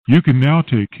You can now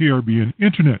take KRBN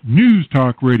Internet News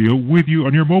Talk Radio with you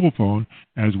on your mobile phone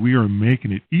as we are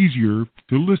making it easier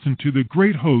to listen to the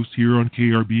great hosts here on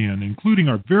KRBN, including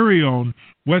our very own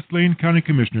West Lane County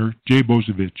Commissioner, Jay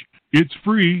Bozovich. It's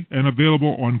free and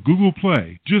available on Google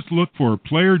Play. Just look for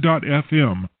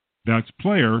player.fm. That's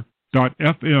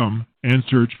player.fm and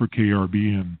search for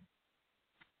KRBN.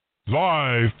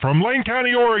 Live from Lane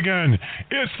County, Oregon,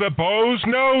 it's the Boze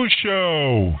Noze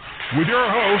Show with your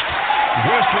host,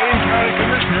 West Lane County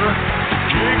Commissioner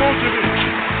Jay Bozovich.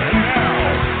 And now,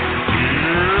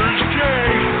 here's Jay.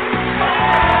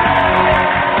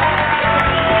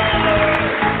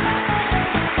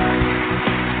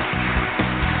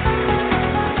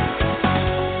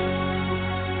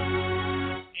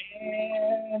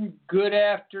 And good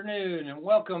afternoon, and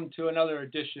welcome to another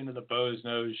edition of the Boze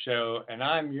Noze Show. And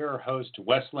I'm your host,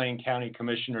 West Lane County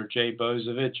Commissioner Jay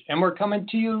Bozovich, and we're coming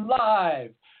to you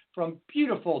live from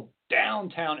beautiful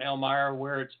downtown Elmira,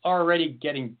 where it's already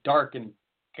getting dark, and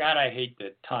God, I hate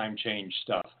the time change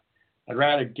stuff. I'd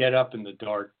rather get up in the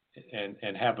dark and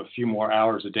have a few more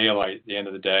hours of daylight at the end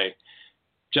of the day.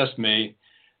 Just me.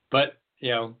 But,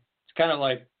 it's kind of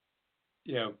like,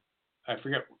 I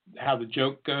forget how the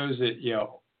joke goes that,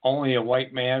 only a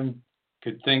white man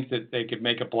could think that they could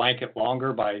make a blanket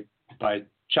longer by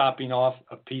chopping off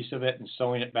a piece of it and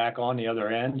sewing it back on the other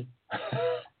end.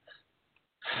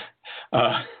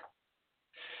 Wah,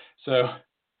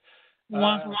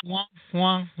 wah,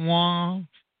 wah, wah.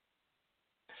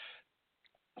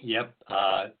 Yep.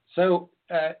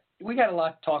 We got a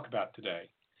lot to talk about today.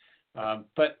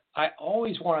 But I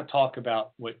always want to talk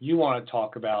about what you want to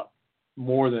talk about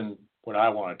more than what I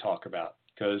want to talk about.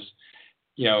 Because,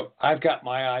 I've got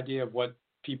my idea of what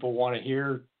people want to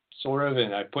hear, sort of,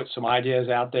 and I put some ideas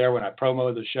out there when I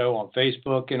promo the show on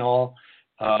Facebook and all.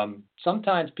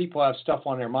 Sometimes people have stuff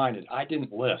on their mind that I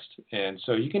didn't list. And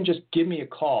so you can just give me a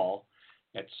call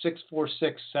at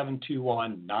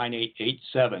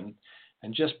 646-721-9887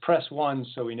 and just press 1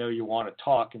 so we know you want to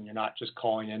talk and you're not just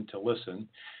calling in to listen.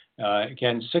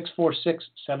 Again,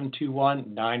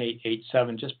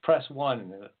 646-721-9887. Just press 1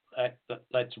 and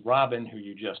let's Robin, who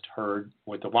you just heard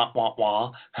with the wah, wah,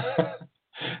 wah,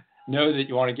 know that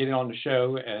you want to get in on the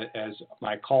show as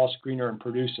my call screener and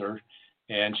producer,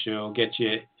 and she'll get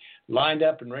you lined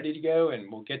up and ready to go, and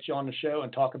we'll get you on the show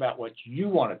and talk about what you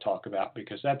want to talk about,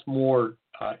 because that's more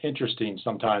interesting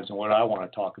sometimes than what I want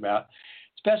to talk about,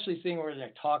 especially seeing where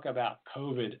they talk about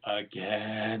COVID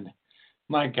again.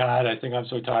 My God, I think I'm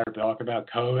so tired of talking about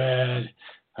COVID.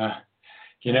 Can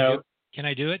I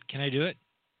do it? Can I do it?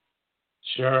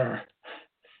 Sure.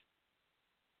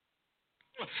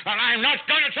 And I'm not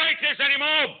going to take this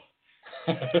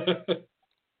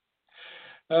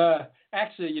anymore.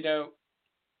 Actually,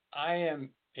 I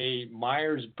am a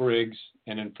Myers-Briggs,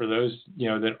 and then for those,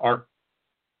 that aren't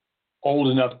old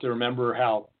enough to remember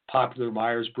how popular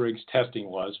Myers-Briggs testing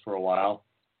was for a while,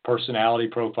 personality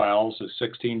profiles, the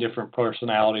 16 different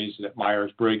personalities that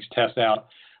Myers-Briggs tests out.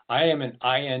 I am an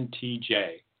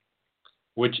INTJ,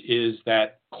 which is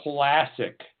that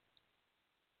classic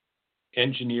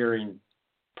engineering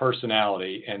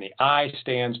personality, and the I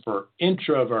stands for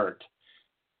introvert.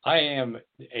 I am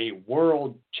a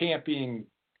world champion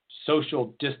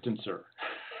social distancer.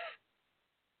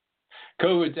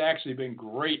 COVID's actually been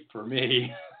great for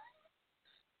me.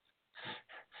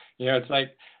 It's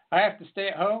like I have to stay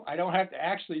at home. I don't have to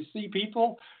actually see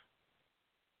people.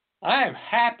 I am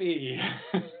happy.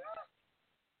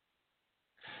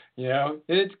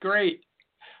 It's great.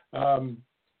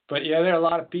 But there are a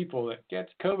lot of people that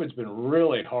COVID's been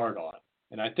really hard on.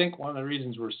 And I think one of the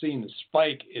reasons we're seeing the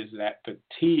spike is that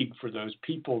fatigue for those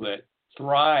people that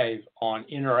thrive on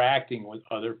interacting with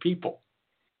other people.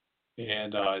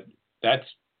 And that's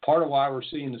part of why we're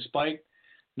seeing the spike.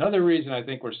 Another reason I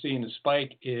think we're seeing the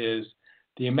spike is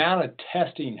the amount of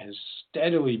testing has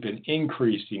steadily been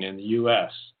increasing in the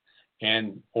U.S.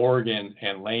 and Oregon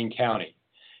and Lane County.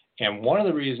 And one of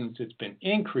the reasons it's been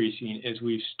increasing is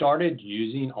we've started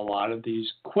using a lot of these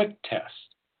quick tests.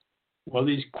 Well,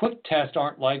 these quick tests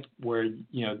aren't like where,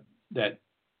 that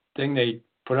thing they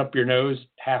put up your nose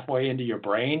halfway into your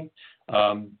brain,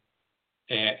 and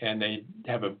they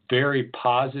have a very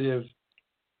positive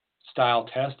style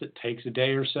test that takes a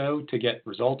day or so to get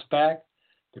results back.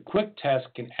 The quick test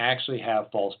can actually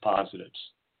have false positives,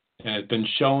 and it's been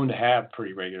shown to have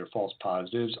pretty regular false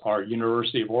positives. Our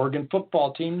University of Oregon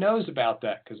football team knows about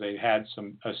that because they had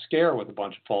a scare with a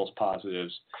bunch of false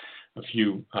positives a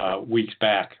few weeks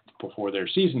back before their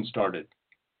season started.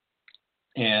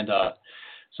 And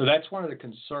so that's one of the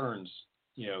concerns,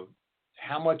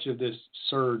 how much of this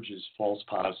surge is false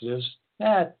positives?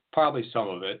 Probably some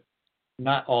of it.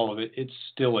 not all of it, it's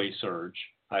still a surge.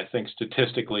 I think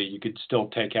statistically you could still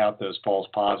take out those false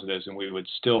positives and we would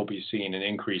still be seeing an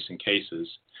increase in cases.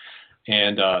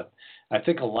 And I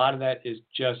think a lot of that is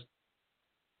just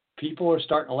people are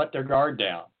starting to let their guard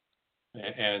down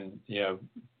and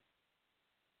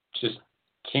just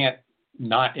can't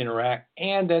not interact.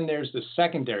 And then there's the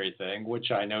secondary thing,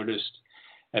 which I noticed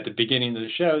at the beginning of the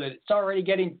show, that it's already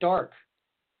getting dark.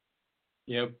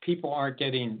 People aren't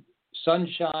getting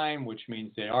sunshine, which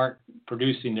means they aren't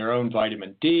producing their own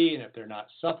vitamin D. And if they're not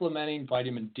supplementing,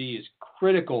 vitamin D is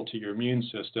critical to your immune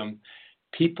system.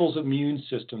 People's immune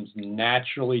systems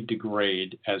naturally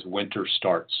degrade as winter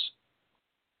starts.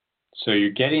 So you're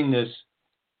getting this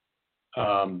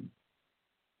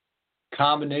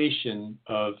combination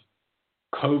of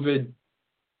COVID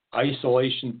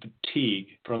isolation fatigue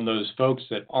from those folks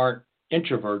that aren't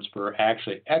introverts but are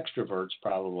actually extroverts,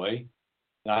 probably,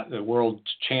 not the world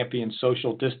champion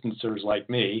social distancers like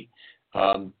me.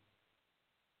 So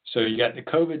you got the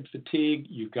COVID fatigue,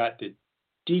 you've got the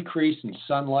decrease in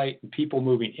sunlight and people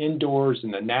moving indoors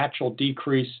and the natural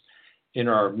decrease in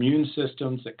our immune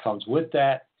systems that comes with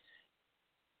that.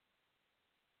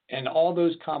 And all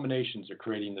those combinations are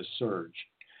creating this surge.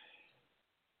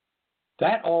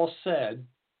 That all said,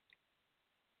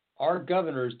 our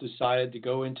governors decided to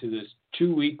go into this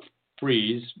 2-week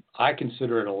freeze. I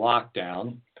consider it a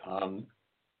lockdown.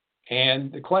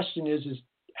 And the question is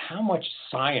how much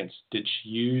science did she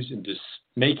use in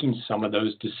making some of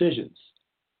those decisions?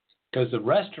 Because the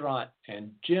restaurant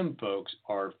and gym folks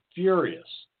are furious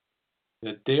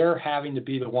that they're having to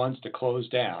be the ones to close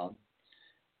down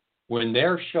when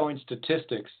they're showing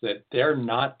statistics that they're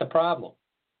not the problem.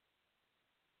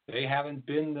 They haven't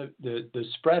been the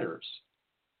spreaders.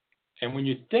 And when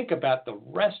you think about the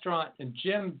restaurant and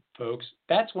gym folks,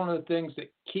 that's one of the things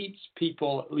that keeps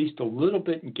people at least a little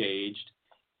bit engaged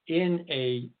in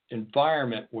a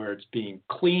environment where it's being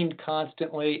cleaned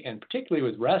constantly, and particularly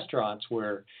with restaurants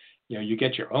where you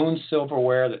get your own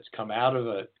silverware that's come out of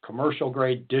a commercial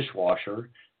grade dishwasher.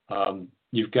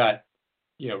 You've got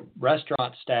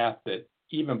restaurant staff that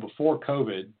even before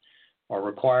COVID are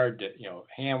required to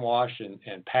hand wash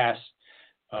and pass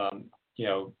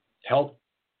health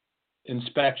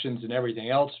inspections and everything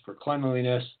else for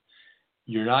cleanliness.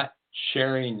 You're not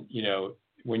sharing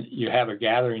when you have a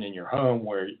gathering in your home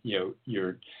where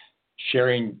you're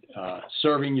sharing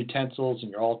serving utensils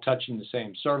and you're all touching the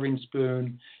same serving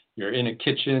spoon. You're in a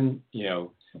kitchen,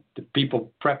 the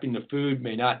people prepping the food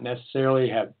may not necessarily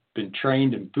have been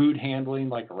trained in food handling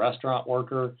like a restaurant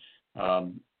worker.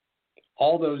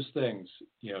 All those things,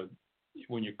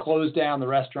 when you close down the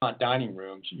restaurant dining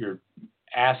rooms, you're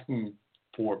asking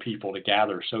for people to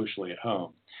gather socially at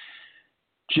home.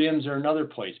 Gyms are another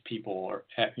place people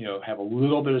have a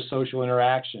little bit of social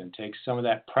interaction, take some of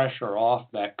that pressure off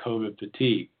that COVID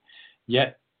fatigue.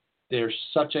 Yet there's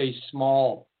such a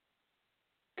small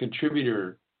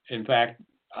contributor. In fact,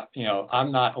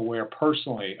 I'm not aware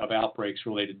personally of outbreaks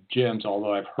related to gyms,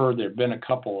 although I've heard there have been a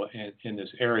couple in this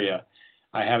area.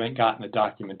 I haven't gotten the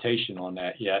documentation on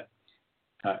that yet.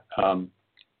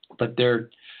 But they're,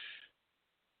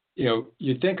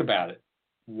 you think about it.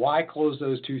 Why close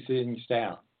those two things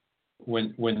down?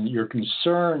 When your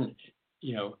concern,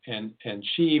 and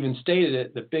she even stated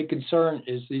it, the big concern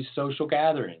is these social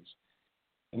gatherings.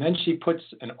 And then she puts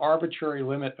an arbitrary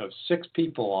limit of 6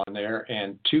 people on there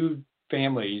and 2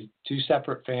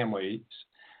 separate families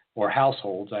or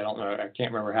households. I don't know. I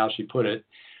can't remember how she put it.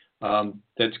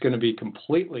 That's going to be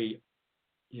completely,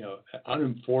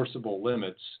 unenforceable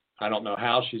limits. I don't know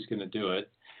how she's going to do it.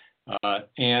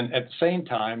 And at the same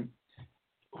time,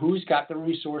 who's got the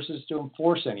resources to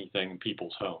enforce anything in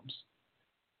people's homes?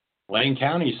 Lane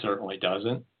County certainly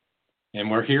doesn't. And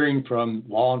we're hearing from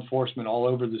law enforcement all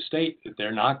over the state that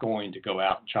they're not going to go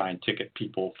out and try and ticket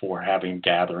people for having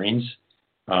gatherings.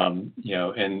 And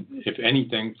if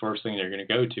anything, first thing they're going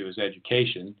to go to is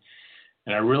education.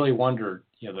 And I really wonder,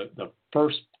 the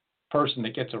first person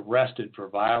that gets arrested for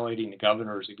violating the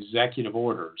governor's executive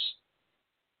orders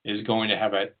is going to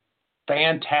have a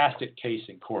fantastic case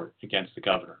in court against the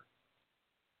governor,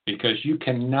 because you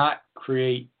cannot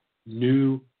create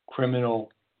new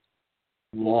criminal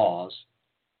laws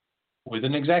with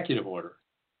an executive order.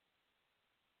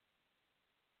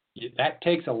 That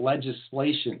takes a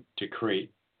legislation to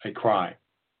create a crime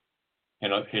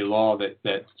and a law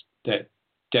that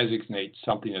designates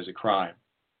something as a crime.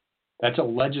 That's a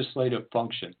legislative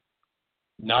function,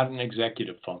 not an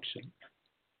executive function.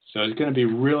 So it's going to be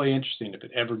really interesting if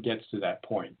it ever gets to that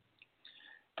point.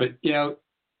 But, this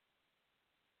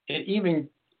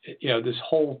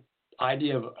whole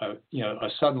idea of, a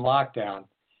sudden lockdown,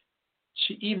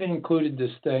 she even included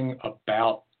this thing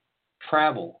about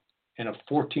travel and a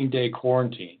 14-day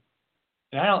quarantine.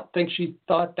 And I don't think she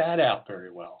thought that out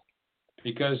very well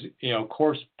because, of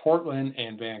course, Portland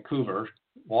and Vancouver,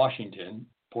 Washington,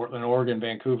 Portland, Oregon,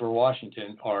 Vancouver,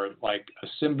 Washington are like a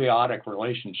symbiotic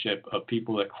relationship of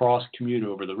people that cross commute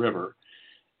over the river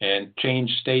and change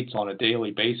states on a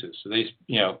daily basis. So they, is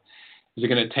it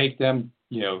going to take them,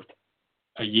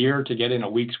 a year to get in a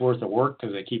week's worth of work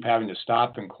because they keep having to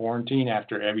stop and quarantine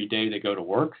after every day they go to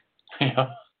work?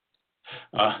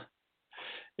 I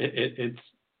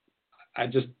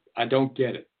don't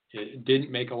get it. It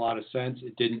didn't make a lot of sense.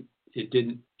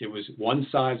 It was one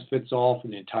size fits all for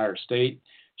the entire state.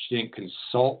 She didn't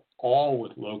consult all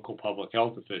with local public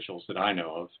health officials that I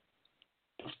know of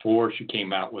before she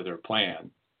came out with her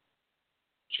plan.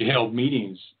 She held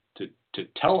meetings to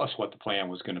tell us what the plan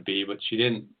was going to be, but she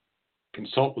didn't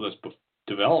consult with us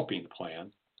developing the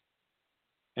plan.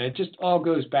 And it just all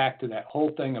goes back to that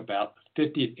whole thing about the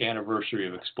 50th anniversary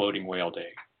of Exploding Whale Day.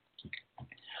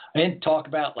 I didn't talk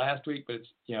about it last week, but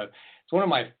it's one of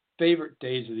my favorite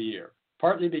days of the year,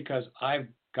 partly because I've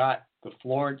got the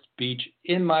Florence Beach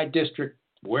in my district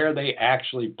where they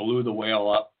actually blew the whale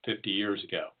up 50 years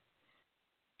ago.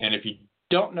 And if you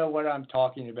don't know what I'm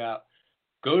talking about,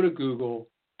 go to Google,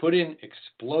 put in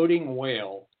exploding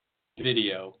whale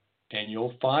video, and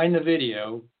you'll find the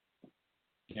video,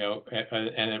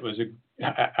 and it was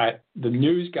the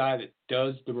news guy that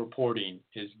does the reporting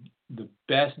is the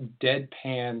best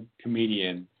deadpan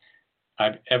comedian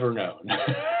I've ever known.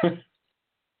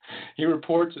 He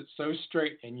reports it so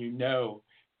straight, and he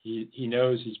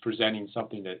knows he's presenting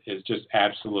something that is just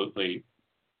absolutely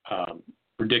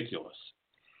ridiculous.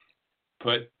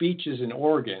 But beaches in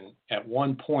Oregon at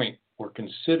one point were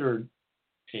considered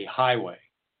a highway,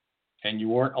 and you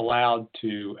weren't allowed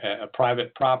to, a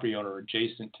private property owner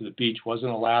adjacent to the beach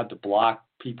wasn't allowed to block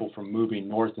people from moving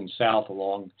north and south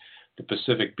along the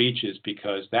Pacific beaches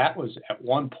because that was at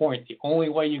one point the only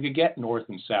way you could get north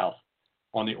and south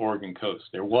on the Oregon coast.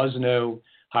 There was no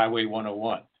Highway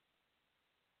 101.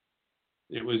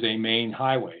 It was a main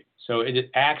highway. So it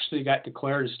actually got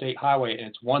declared a state highway, and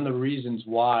it's one of the reasons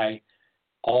why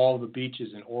all the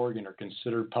beaches in Oregon are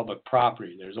considered public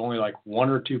property. There's only like one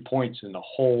or 2 points in the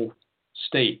whole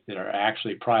state that are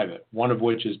actually private, one of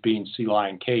which is being Sea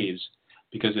Lion Caves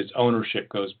because its ownership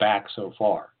goes back so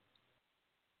far.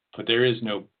 But there is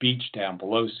no beach down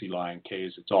below Sea Lion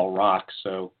Caves. It's all rocks,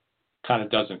 so kind of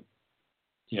doesn't,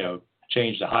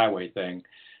 change the highway thing.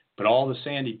 But all the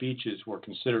sandy beaches were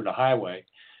considered a highway,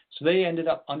 so they ended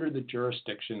up under the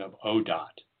jurisdiction of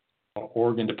ODOT, or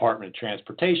Oregon Department of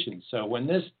Transportation. So when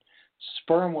this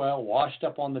sperm whale washed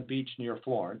up on the beach near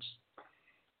Florence,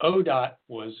 ODOT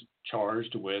was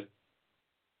charged with,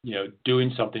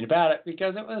 doing something about it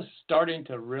because it was starting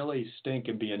to really stink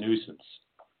and be a nuisance.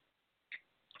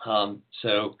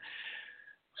 So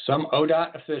some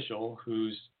ODOT official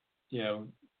whose,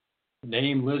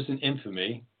 name lives in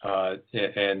infamy,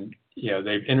 and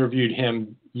they've interviewed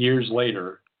him years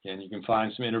later, and you can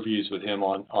find some interviews with him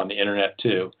on the internet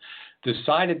too,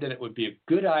 decided that it would be a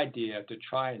good idea to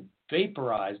try and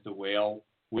vaporize the whale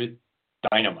with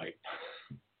dynamite.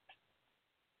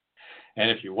 And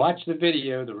if you watch the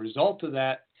video, the result of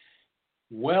that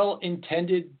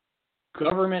well-intended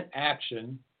government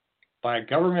action by a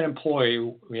government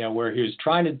employee, where he was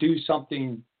trying to do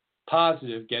something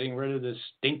positive, getting rid of this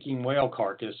stinking whale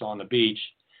carcass on the beach,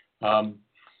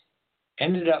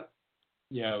 ended up,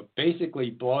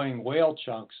 basically blowing whale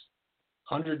chunks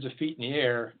hundreds of feet in the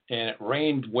air, and it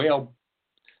rained whale,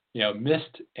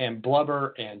 mist and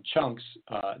blubber and chunks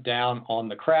down on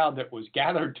the crowd that was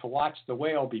gathered to watch the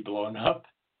whale be blown up,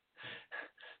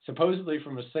 supposedly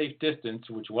from a safe distance,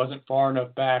 which wasn't far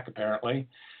enough back apparently.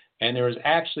 And there was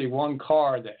actually one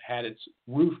car that had its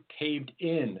roof caved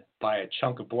in by a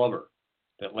chunk of blubber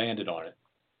that landed on it.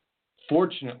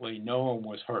 Fortunately, no one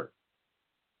was hurt.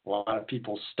 A lot of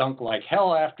people stunk like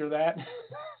hell after that,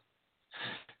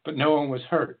 but no one was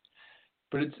hurt.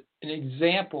 But it's an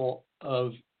example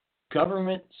of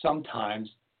government sometimes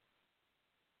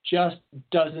just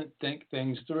doesn't think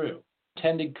things through.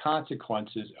 Intended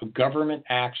consequences of government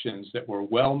actions that were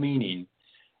well-meaning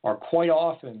are quite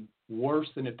often worse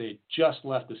than if they just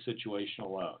left the situation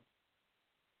alone.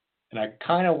 And I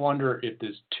kind of wonder if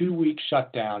this 2-week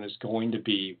shutdown is going to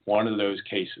be one of those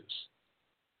cases.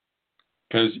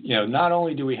 Because, not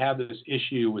only do we have this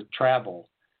issue with travel,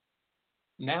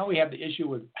 now we have the issue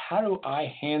with how do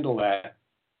I handle that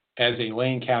as a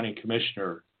Lane County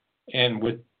commissioner and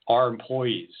with our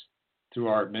employees through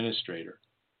our administrator?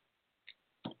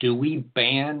 Do we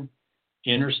ban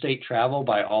interstate travel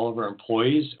by all of our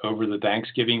employees over the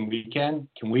Thanksgiving weekend?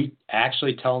 Can we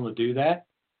actually tell them to do that?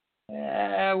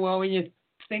 Well, when you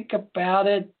think about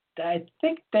it, I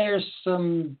think there's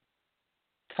some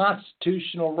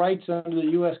constitutional rights under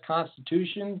the U.S.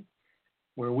 Constitution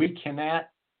where we cannot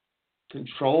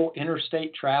control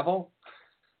interstate travel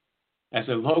as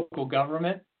a local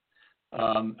government.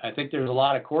 I think there's a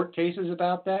lot of court cases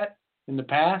about that in the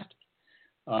past.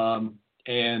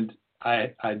 And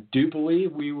I do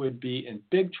believe we would be in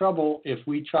big trouble if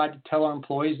we tried to tell our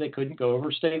employees they couldn't go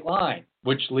over state line,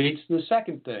 which leads to the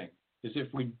second thing, is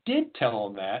if we did tell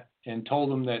them that and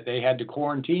told them that they had to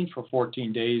quarantine for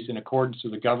 14 days in accordance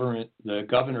with the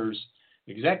governor's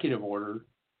executive order,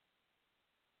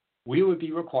 we would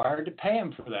be required to pay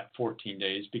them for that 14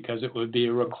 days because it would be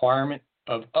a requirement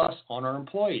of us on our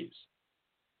employees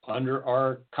under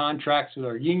our contracts with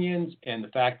our unions, and the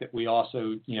fact that we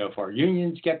also, if our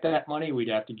unions get that money, we'd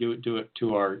have to do it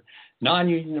to our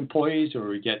non-union employees, or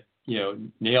we get,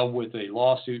 nailed with a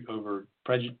lawsuit over,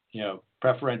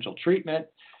 preferential treatment.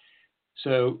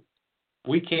 So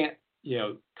we can't,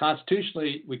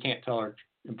 constitutionally, we can't tell our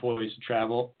employees to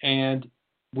travel. And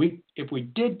if we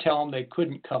did tell them they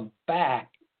couldn't come back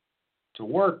to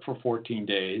work for 14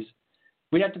 days,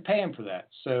 we'd have to pay them for that.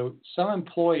 So some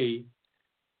employee,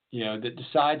 that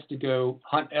decides to go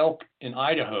hunt elk in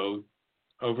Idaho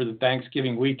over the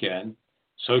Thanksgiving weekend,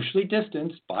 socially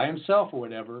distanced by himself or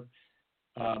whatever,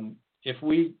 if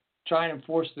we try and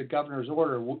enforce the governor's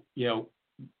order,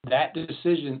 that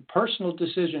decision, personal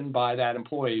decision by that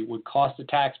employee, would cost the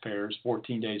taxpayers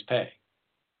 14 days pay.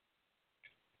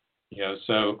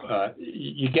 So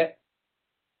you get,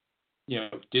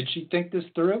 did she think this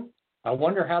through? I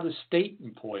wonder how the state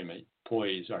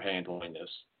employees are handling this.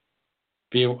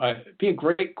 Be a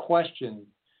great question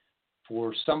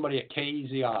for somebody at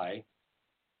KEZI,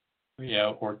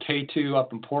 or K2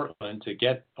 up in Portland, to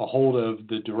get a hold of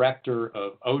the director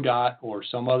of ODOT or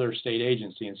some other state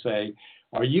agency and say,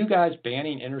 are you guys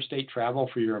banning interstate travel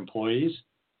for your employees?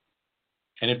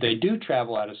 And if they do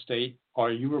travel out of state,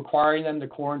 are you requiring them to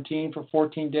quarantine for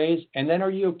 14 days? And then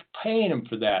are you paying them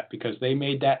for that because they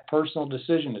made that personal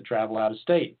decision to travel out of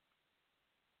state?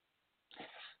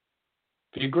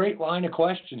 Be a great line of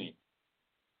questioning.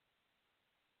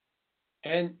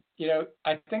 And,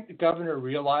 I think the governor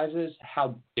realizes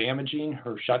how damaging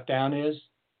her shutdown is,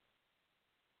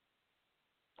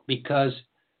 because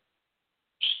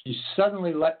she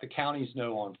suddenly let the counties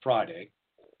know on Friday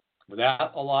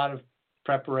without a lot of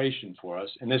preparation for us.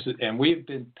 And we've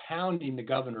been pounding the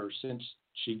governor since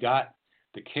she got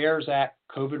the CARES Act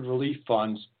COVID relief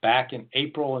funds back in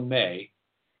April and May,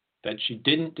 that she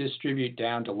didn't distribute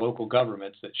down to local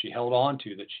governments, that she held on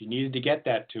to, that she needed to get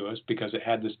that to us because it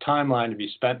had this timeline to be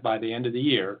spent by the end of the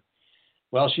year.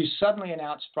 Well, she suddenly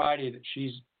announced Friday that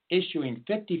she's issuing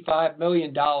 $55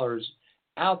 million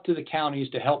out to the counties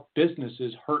to help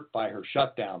businesses hurt by her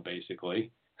shutdown,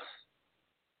 basically.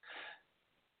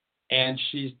 And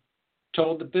she's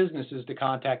told the businesses to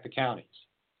contact the counties.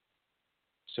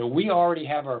 So we already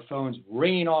have our phones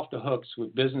ringing off the hooks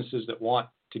with businesses that want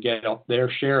to get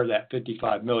their share of that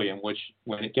 $55 million, which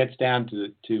when it gets down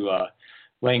to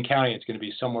Lane County, it's going to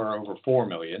be somewhere over $4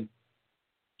 million.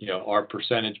 Our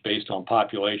percentage based on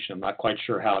population, I'm not quite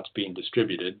sure how it's being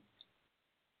distributed.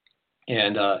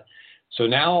 And so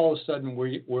now all of a sudden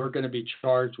we're going to be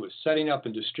charged with setting up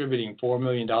and distributing $4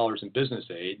 million in business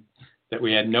aid that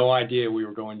we had no idea we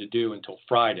were going to do until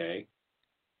Friday.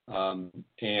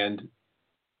 And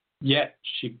yet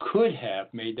she could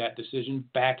have made that decision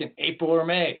back in April or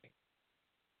May.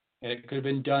 And it could have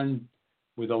been done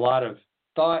with a lot of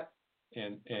thought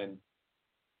and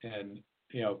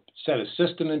set a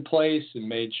system in place and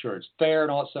made sure it's fair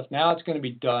and all that stuff. Now it's going to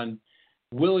be done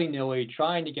willy-nilly,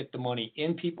 trying to get the money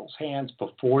in people's hands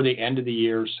before the end of the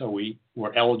year so we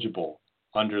were eligible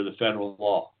under the federal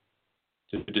law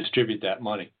to distribute that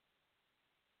money.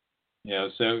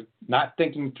 So not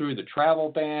thinking through the travel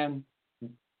ban,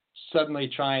 suddenly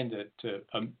trying to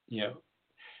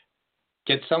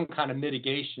get some kind of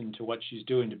mitigation to what she's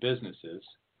doing to businesses.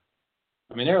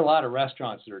 I mean, there are a lot of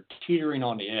restaurants that are teetering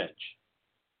on the edge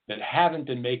that haven't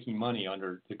been making money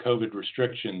under the COVID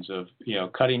restrictions of,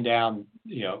 cutting down,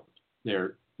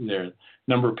 their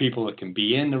number of people that can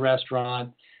be in the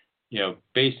restaurant,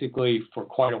 basically for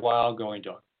quite a while going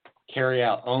to carry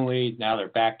out only. Now they're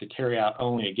back to carry out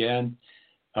only again.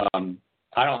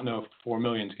 I don't know if 4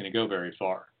 million is going to go very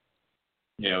far.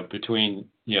 Between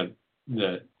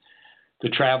the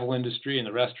travel industry and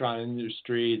the restaurant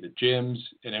industry, the gyms,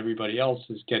 and everybody else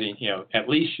is getting, at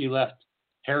least she left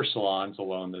hair salons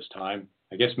alone this time.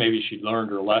 I guess maybe she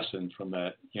learned her lesson from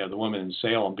the women in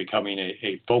Salem becoming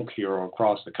a folk hero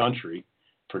across the country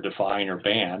for defying her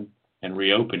ban and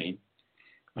reopening.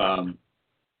 But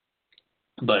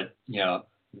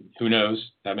who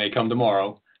knows? That may come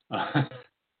tomorrow. But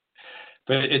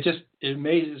it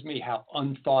amazes me how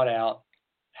unthought out,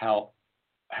 how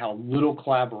little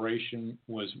collaboration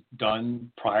was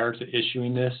done prior to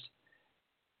issuing this,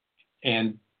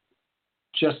 and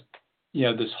just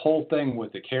this whole thing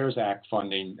with the CARES Act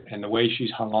funding and the way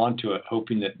she's hung on to it,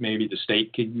 hoping that maybe the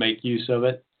state could make use of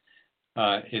it,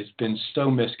 has been so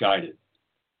misguided.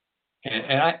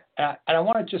 And I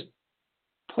want to just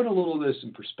put a little of this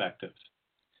in perspective.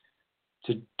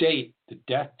 To date, the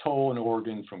death toll in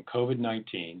Oregon from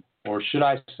COVID-19, or should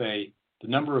I say the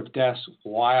number of deaths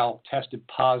while tested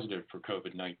positive for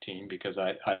COVID-19, because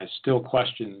I still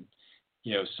question,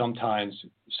 sometimes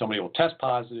somebody will test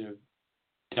positive,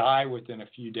 die within a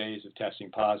few days of testing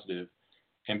positive,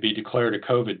 and be declared a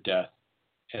COVID death.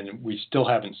 And we still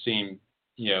haven't seen,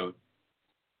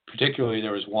 particularly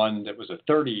there was one that was a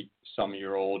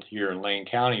 30-some-year-old here in Lane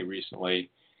County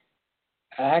recently.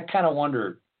 I kind of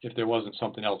wonder if there wasn't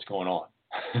something else going on.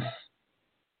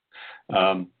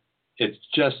 It's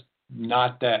just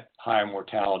not that high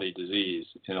mortality disease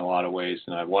in a lot of ways,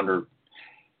 and I wonder.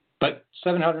 But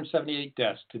 778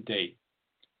 deaths to date.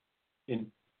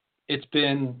 It's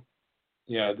been,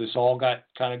 this all got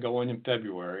kind of going in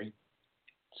February.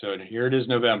 So here it is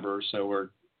November. So we're,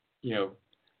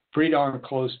 pretty darn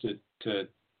close to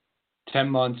 10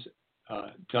 months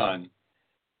done.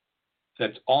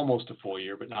 That's almost a full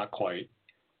year, but not quite.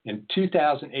 In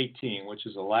 2018, which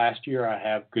is the last year I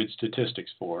have good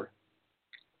statistics for,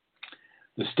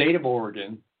 the state of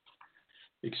Oregon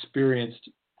experienced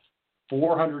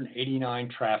 489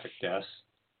 traffic deaths.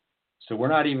 So we're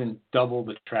not even double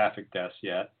the traffic deaths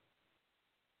yet.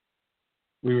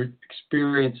 We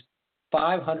experienced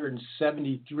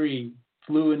 573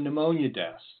 flu and pneumonia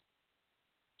deaths,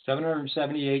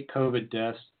 778 COVID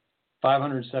deaths,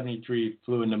 573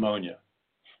 flu and pneumonia.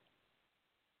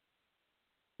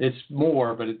 It's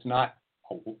more, but it's not,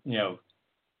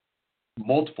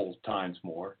 multiple times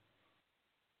more.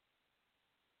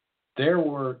 There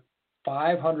were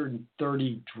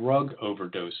 530 drug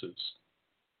overdoses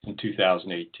in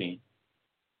 2018.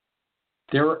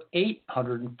 There were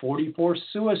 844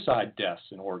 suicide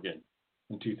deaths in Oregon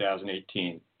in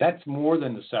 2018. That's more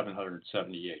than the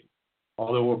 778,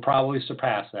 although we'll probably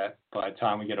surpass that by the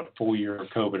time we get a full year of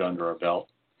COVID under our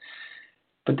belt.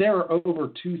 But there were over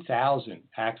 2,000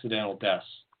 accidental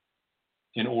deaths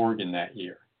in Oregon that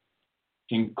year,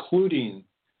 including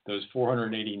those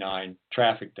 489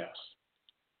 traffic deaths.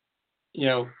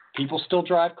 People still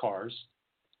drive cars.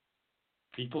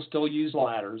 People still use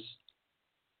ladders.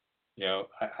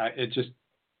 It just,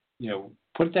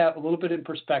 put that a little bit in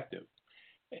perspective.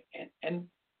 And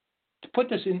to put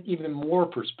this in even more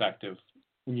perspective,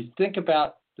 when you think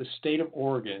about the state of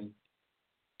Oregon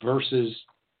versus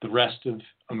the rest of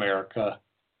America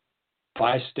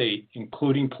by state,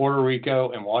 including Puerto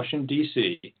Rico and Washington,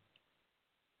 D.C.,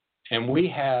 and we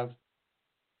have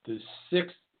the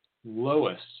 6th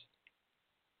lowest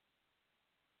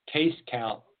case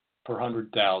count per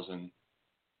 100,000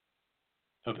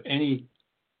 of any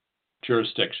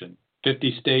jurisdiction,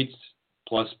 50 states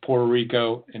plus Puerto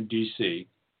Rico and D.C.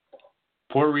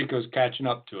 Puerto Rico's catching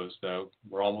up to us, though.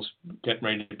 We're almost getting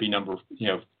ready to be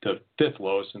the 5th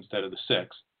lowest instead of the 6th,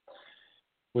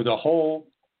 with a whole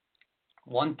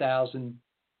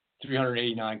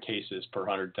 1,389 cases per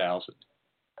 100,000.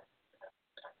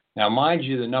 Now, mind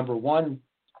you, the number one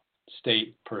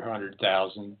state per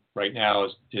 100,000 right now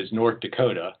is North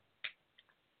Dakota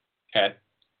at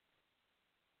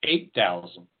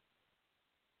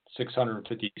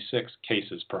 8,656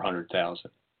 cases per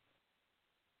 100,000.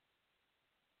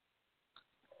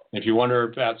 If you wonder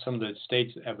about some of the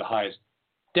states that have the highest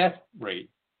death rate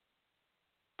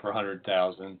per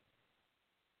 100,000,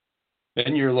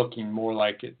 then you're looking more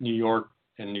like New York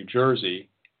and New Jersey.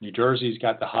 New Jersey's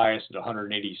got the highest at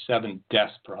 187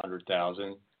 deaths per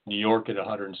 100,000. New York at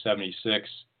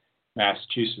 176,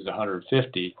 Massachusetts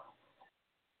 150.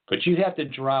 But you have to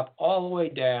drop all the way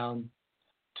down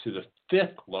to the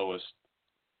 5th lowest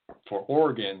for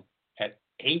Oregon at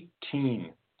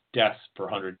 18 deaths per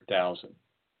 100,000.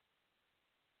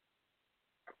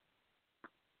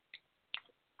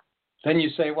 Then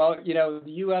you say, well, the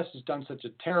U.S. has done such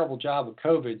a terrible job with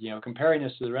COVID, comparing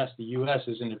this to the rest of the U.S.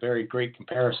 isn't a very great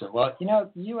comparison. Well, the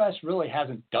U.S. really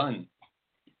hasn't done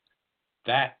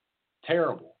that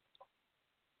terrible.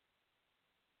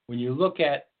 When you look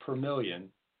at per million,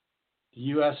 the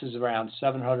U.S. is around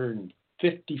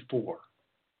 754.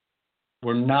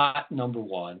 we're not number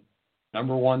one.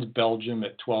 Number one's Belgium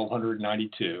at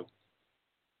 1,292.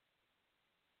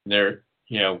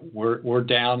 We're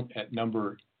down at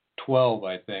number 12,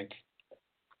 I think,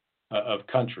 of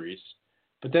countries.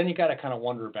 But then you got to kind of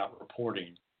wonder about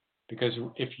reporting, because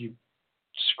if you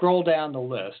scroll down the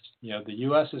list, the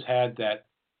U.S. has had that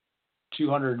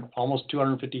almost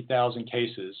 250,000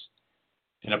 cases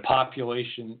in a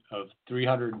population of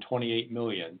 328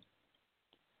 million.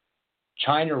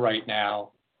 China right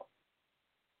now,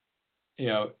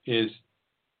 is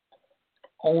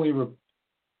only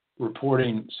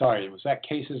reporting. Sorry, was that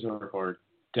cases or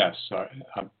deaths? Sorry,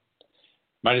 I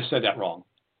might have said that wrong.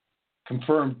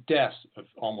 Confirmed deaths of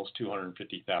almost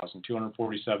 250,000,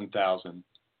 247,000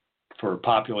 for a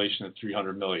population of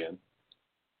 300 million.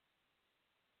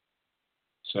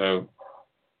 So,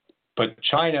 but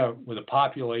China, with a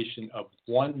population of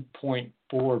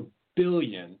 1.4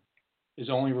 billion, is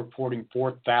only reporting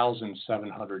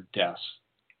 4,700 deaths.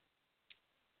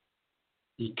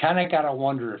 You kind of got to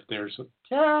wonder if there's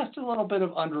just a little bit of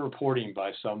underreporting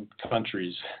by some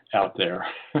countries out there.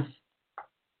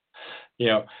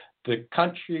 The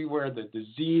country where the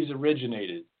disease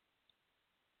originated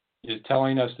is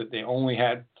telling us that they only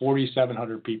had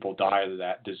 4,700 people die of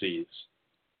that disease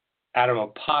out of a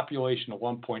population of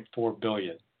 1.4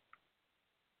 billion.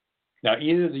 Now,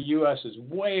 either the U.S. is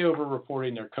way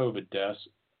overreporting their COVID deaths,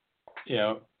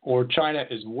 or China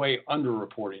is way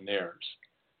underreporting theirs.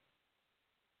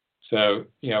 So,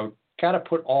 got to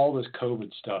put all this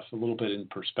COVID stuff a little bit in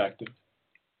perspective.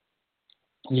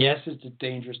 Yes, it's a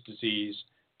dangerous disease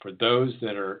for those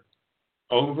that are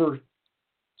over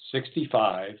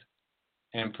 65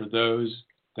 and for those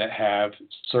that have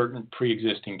certain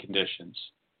pre-existing conditions.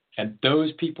 And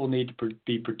those people need to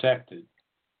be protected.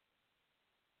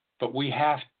 But we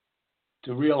have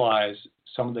to realize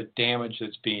some of the damage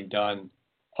that's being done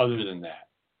other than that.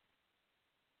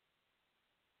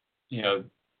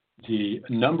 The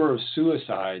number of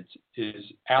suicides is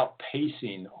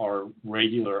outpacing our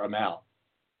regular amount.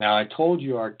 Now, I told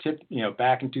you our tip,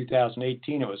 back in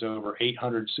 2018, it was over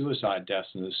 800 suicide deaths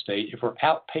in the state. If we're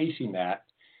outpacing that,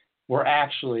 we're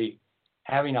actually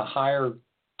having a higher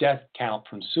death count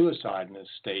from suicide in this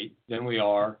state than we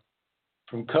are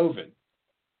from COVID.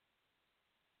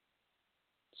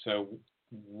 So,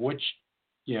 which,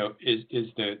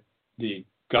 is the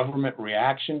government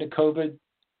reaction to COVID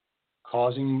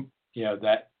causing,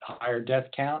 that higher death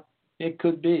count? It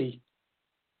could be.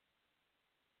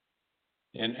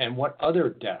 And what other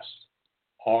deaths?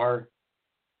 Our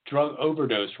drug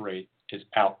overdose rate is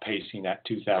outpacing that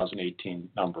 2018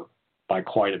 number by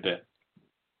quite a bit.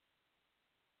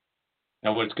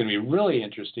 Now, what's going to be really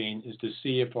interesting is to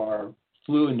see if our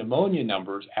flu and pneumonia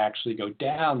numbers actually go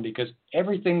down, because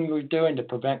everything we're doing to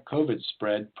prevent COVID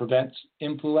spread prevents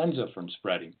influenza from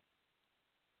spreading.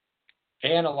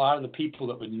 And a lot of the people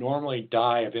that would normally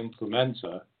die of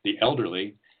influenza, the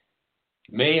elderly,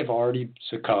 may have already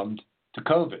succumbed to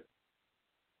COVID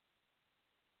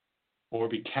or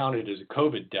be counted as a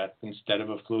COVID death instead of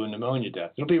a flu and pneumonia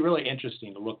death. It'll be really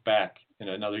interesting to look back in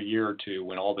another year or two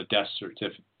when all the death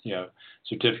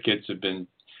certificates have been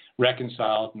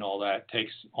reconciled and all that. It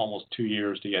takes almost 2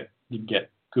 years to get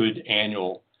good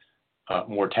annual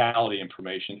mortality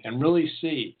information and really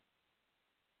see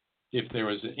if there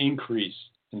was an increase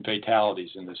in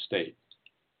fatalities in the state.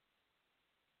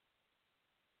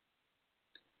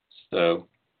 So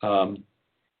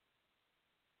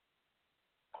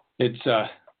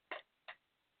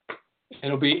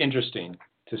it'll be interesting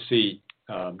to see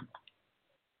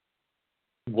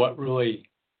what really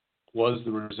was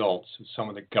the results of some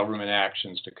of the government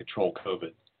actions to control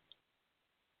COVID.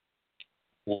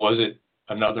 Was it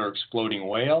another exploding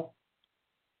whale?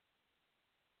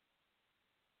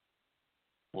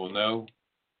 We'll know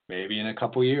maybe in a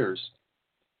couple years.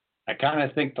 I kind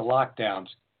of think the lockdown's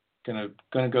going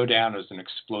to go down as an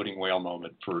exploding whale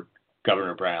moment for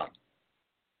Governor Brown,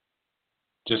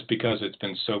 just because it's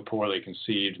been so poorly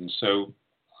conceived and so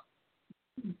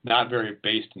not very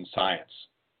based in science.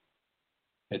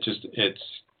 It's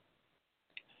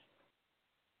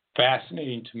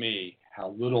fascinating to me how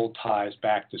little ties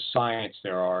back to science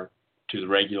there are to the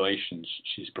regulations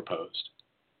she's proposed.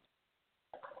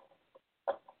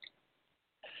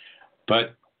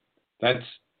 But that's,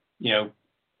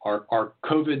 our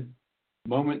COVID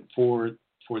moment for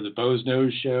the Bo's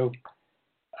Nose show.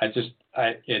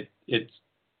 It's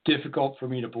difficult for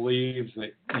me to believe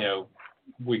that,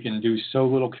 we can do so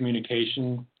little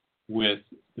communication with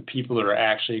the people that are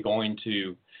actually going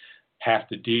to have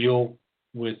to deal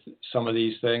with some of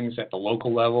these things at the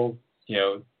local level.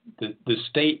 The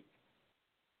state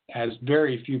has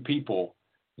very few people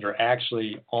that are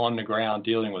actually on the ground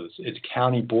dealing with it. It's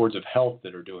county boards of health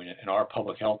that are doing it and our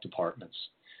public health departments.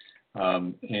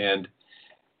 And,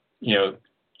 you know,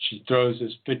 she throws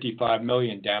this $55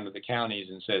 million down to the counties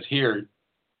and says, here,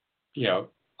 you know,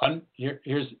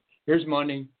 here's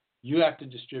money. You have to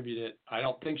distribute it. I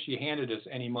don't think she handed us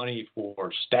any money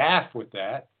for staff with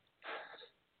that,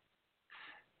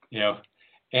 you know,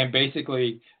 and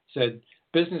basically said,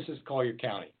 businesses call your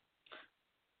county.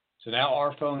 So now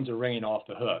our phones are ringing off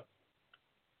the hook.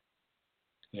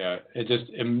 You know, it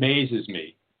just amazes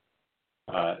me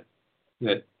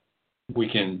that we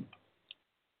can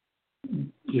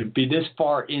be this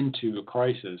far into a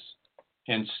crisis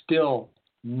and still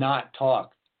not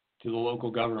talk to the local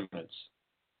governments.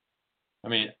 I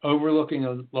mean, overlooking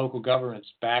the local governments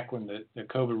back when the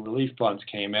COVID relief funds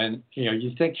came in, you know,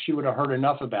 you think she would have heard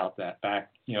enough about that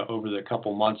back, you know, over the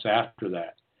couple months after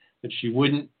that she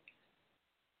wouldn't,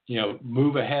 you know,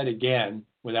 move ahead again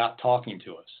without talking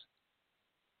to us.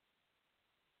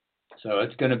 So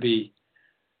it's going to be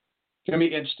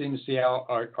interesting to see how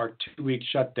our 2-week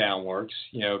shutdown works.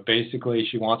 You know, basically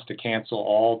she wants to cancel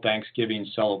all Thanksgiving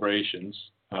celebrations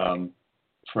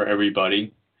for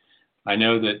everybody. I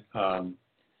know that,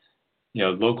 you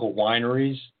know, local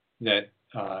wineries that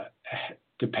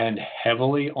depend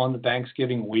heavily on the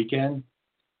Thanksgiving weekend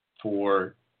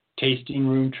for tasting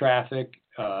room traffic,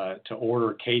 to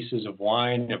order cases of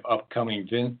wine of upcoming,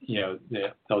 you know,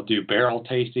 they'll do barrel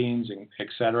tastings and et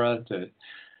cetera to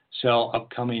sell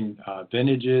upcoming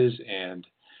vintages, and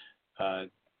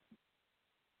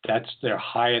that's their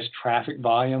highest traffic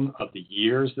volume of the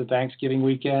year is the Thanksgiving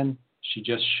weekend. She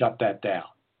just shut that down.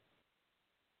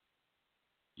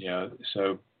 You know,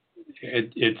 so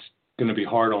it's going to be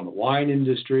hard on the wine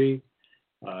industry.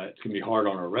 It's going to be hard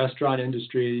on our restaurant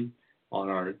industry, on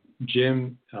our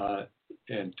gym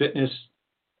and fitness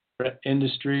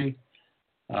industry.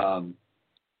 You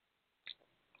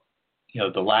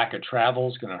know, the lack of travel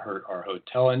is going to hurt our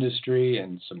hotel industry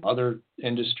and some other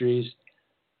industries.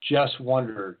 Just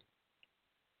wonder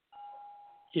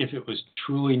if it was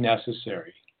truly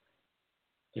necessary,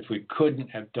 if we couldn't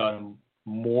have done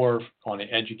more on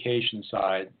the education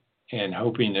side and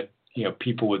hoping that, you know,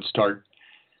 people would start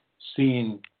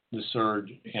seeing the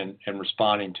surge and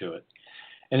responding to it.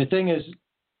 And the thing is,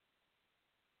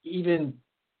 even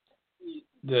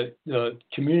the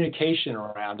communication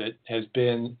around it has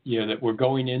been, you know, that we're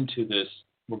going into this,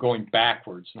 we're going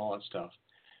backwards and all that stuff.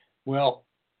 Well,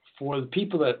 for the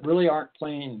people that really aren't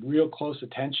paying real close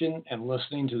attention and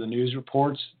listening to the news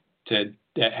reports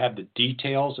that have the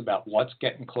details about what's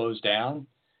getting closed down,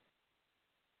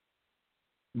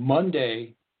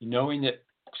 Monday, knowing that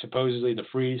supposedly the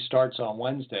freeze starts on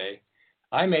Wednesday,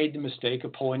 I made the mistake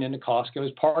of pulling into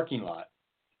Costco's parking lot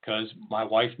because my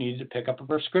wife needed to pick up a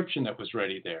prescription that was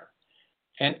ready there.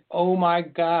 And oh my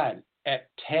God, at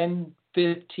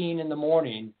 10:15 in the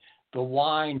morning, the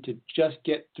line to just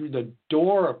get through the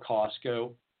door of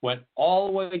Costco went all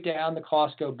the way down the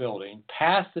Costco building,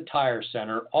 past the tire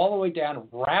center, all the way down,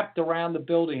 wrapped around the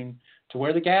building to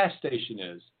where the gas station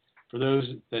is. For those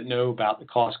that know about the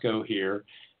Costco here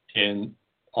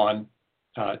on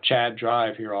Chad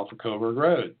Drive here off of Coburg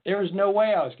Road, there was no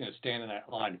way I was going to stand in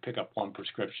that line to pick up one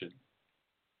prescription.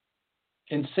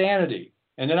 Insanity.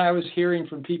 And then I was hearing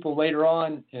from people later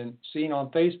on and seeing on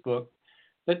Facebook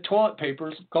that toilet paper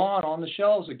is gone on the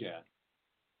shelves again.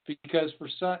 Because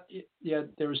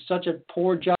there was such a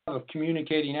poor job of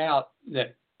communicating out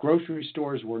that grocery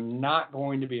stores were not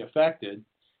going to be affected.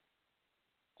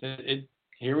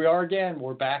 Here we are again.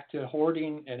 We're back to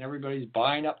hoarding, and everybody's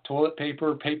buying up toilet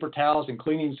paper, paper towels, and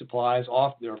cleaning supplies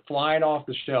off. They're flying off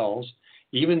the shelves,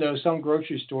 even though some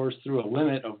grocery stores threw a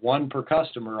limit of one per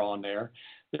customer on there.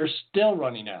 They're still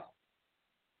running out,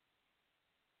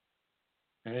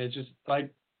 and it's just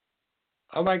like,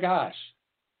 oh my gosh.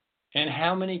 And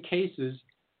how many cases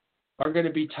are going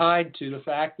to be tied to the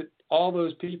fact that all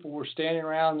those people were standing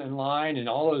around in line and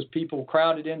all those people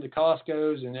crowded into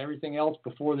Costco's and everything else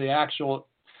before the actual,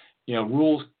 you know,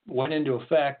 rules went into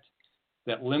effect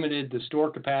that limited the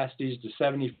store capacities to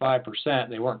 75%.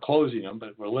 They weren't closing them,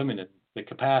 but were limiting the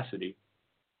capacity.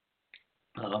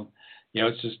 You know,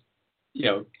 it's just, you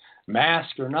know,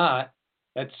 mask or not,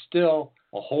 that's still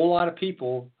a whole lot of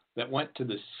people that went to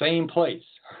the same place,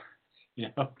 you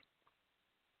know.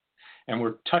 And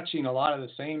we're touching a lot of the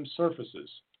same surfaces.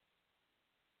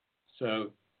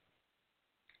 So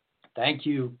thank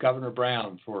you, Governor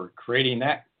Brown, for creating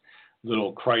that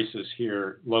little crisis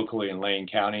here locally in Lane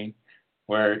County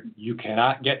where you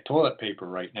cannot get toilet paper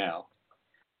right now.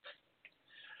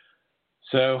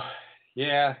 So,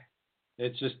 yeah,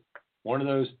 it's just one of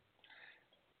those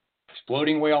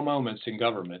exploding whale moments in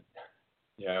government.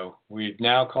 We've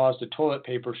now caused a toilet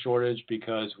paper shortage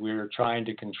because we're trying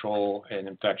to control an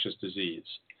infectious disease.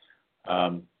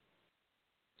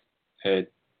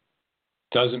 It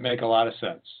doesn't make a lot of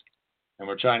sense. And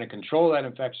we're trying to control that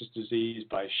infectious disease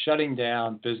by shutting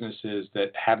down businesses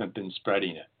that haven't been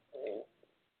spreading it.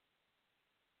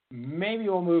 Maybe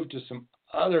we'll move to some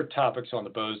other topics on the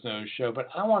Bo's Nose Show, but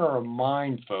I want to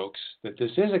remind folks that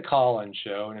this is a call-in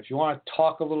show, and if you want to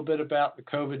talk a little bit about the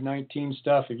COVID-19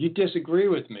 stuff, if you disagree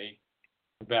with me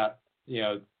about,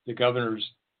 the governor's,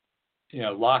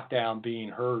 lockdown being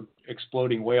her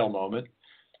exploding whale moment,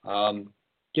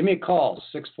 give me a call,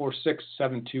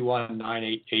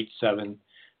 646-721-9887.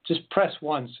 Just press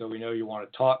 1 so we know you want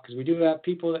to talk, because we do have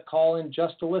people that call in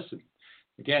just to listen.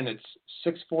 Again, it's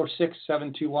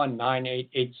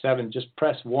 646-721-9887. Just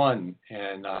press 1,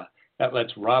 and that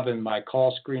lets Robin, my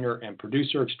call screener and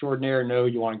producer extraordinaire, know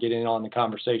you want to get in on the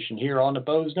conversation here on the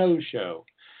Bo's Nose Show.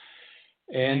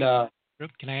 And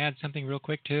can I add something real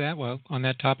quick to that? Well, on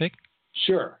that topic.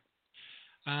 Sure.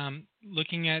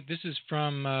 Looking at this is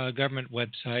from a government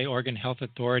website, Oregon Health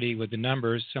Authority, with the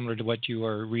numbers similar to what you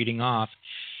are reading off,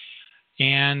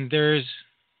 and it's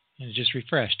just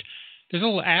refreshed. There's a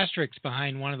little asterisk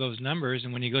behind one of those numbers,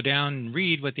 and when you go down and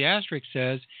read what the asterisk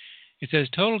says, it says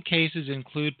total cases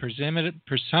include presumptive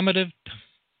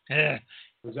and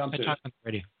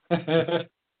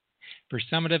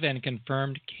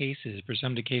confirmed cases.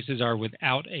 Presumptive cases are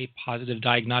without a positive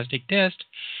diagnostic test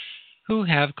who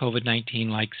have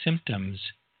COVID-19-like symptoms.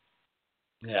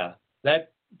 Yeah,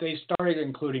 that they started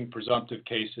including presumptive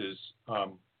cases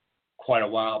quite a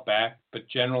while back, but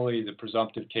generally the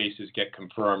presumptive cases get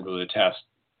confirmed with a test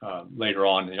later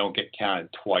on. They don't get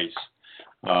counted twice.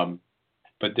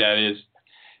 But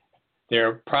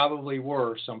there probably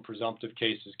were some presumptive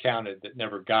cases counted that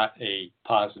never got a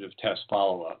positive test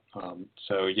follow-up.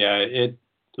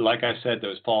 Like I said,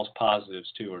 those false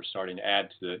positives too are starting to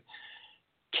add to the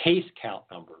case count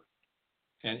number.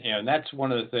 And that's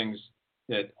one of the things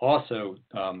that also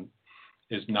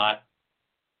is not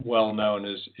well known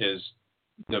is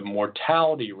the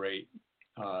mortality rate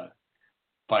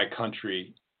by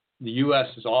country. The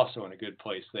U.S. is also in a good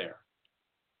place there.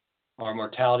 Our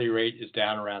mortality rate is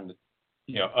down around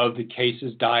of the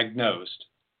cases diagnosed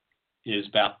is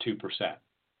about 2%.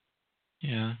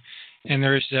 Yeah, and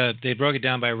there's they broke it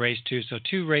down by race too. So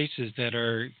 2 races that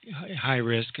are high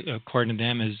risk according to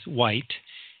them is white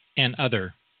and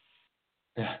other.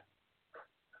 Yeah.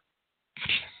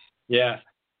 Yeah.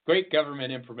 Great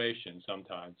government information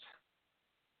sometimes.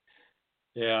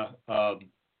 Yeah,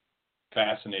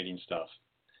 fascinating stuff.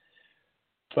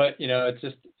 But, it's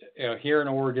just, here in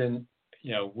Oregon,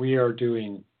 we are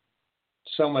doing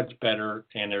so much better,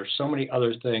 and there's so many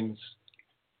other things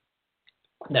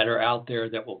that are out there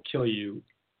that will kill you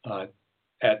at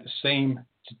the same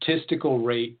statistical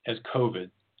rate as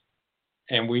COVID,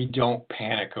 and we don't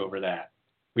panic over that.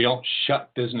 We don't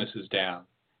shut businesses down.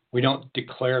 We don't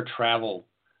declare travel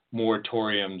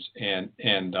moratoriums and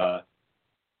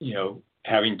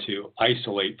having to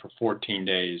isolate for 14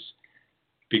 days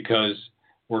because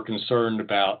we're concerned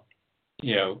about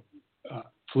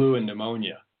flu and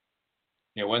pneumonia.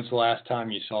 When's the last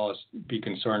time you saw us be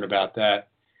concerned about that?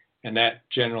 And that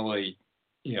generally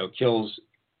kills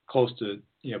close to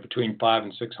between 500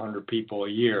 and 600 people a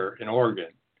year in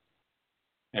Oregon,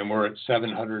 and we're at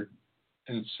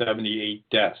 778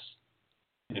 deaths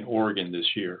in Oregon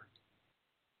this year,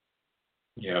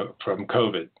 from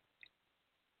COVID.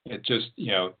 It just,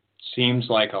 seems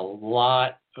like a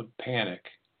lot of panic.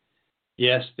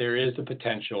 Yes, there is the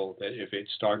potential that if it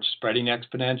starts spreading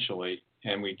exponentially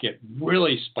and we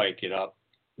really spike it up,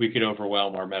 we could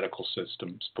overwhelm our medical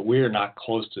systems. But we are not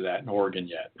close to that in Oregon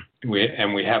yet.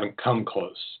 We haven't come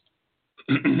close.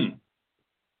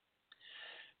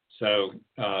 So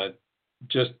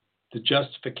just the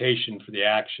justification for the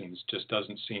actions just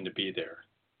doesn't seem to be there.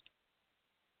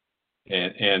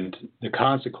 And the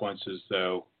consequences,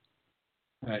 though,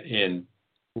 in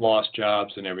lost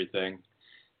jobs and everything.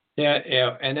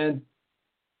 Yeah, and then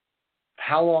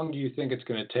how long do you think it's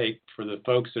going to take for the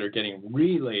folks that are getting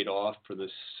re-laid off for the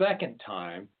second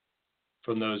time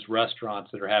from those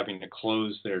restaurants that are having to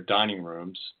close their dining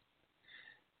rooms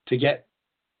to get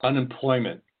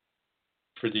unemployment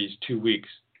for these 2 weeks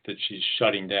that she's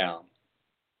shutting down?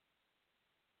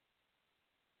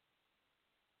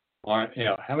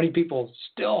 How many people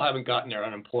still haven't gotten their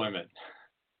unemployment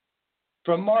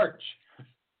from March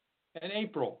and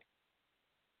April?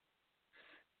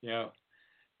 And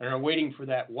are waiting for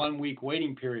that 1 week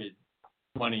waiting period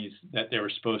monies that they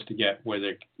were supposed to get, where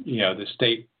the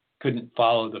state couldn't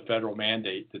follow the federal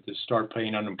mandate to start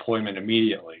paying unemployment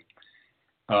immediately.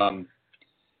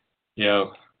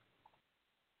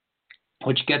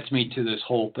 Which gets me to this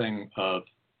whole thing of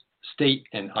state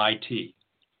and IT,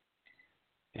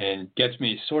 and gets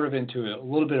me sort of into a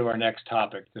little bit of our next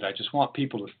topic that I just want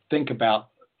people to think about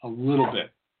a little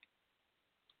bit.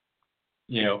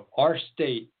 Our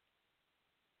state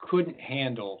couldn't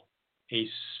handle a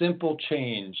simple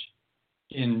change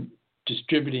in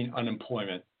distributing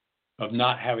unemployment of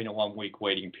not having a 1 week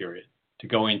waiting period to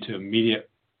go into immediately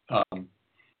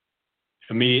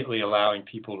allowing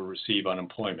people to receive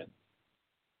unemployment.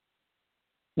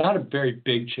 Not a very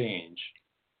big change,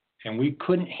 and we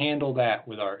couldn't handle that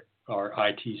with our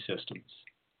IT systems.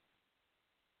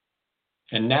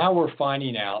 And now we're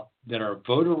finding out that our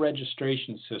voter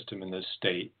registration system in this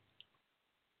state,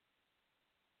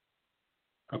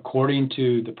 according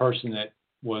to the person that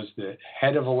was the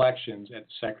head of elections at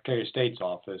the Secretary of State's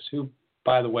office, who,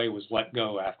 by the way, was let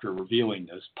go after revealing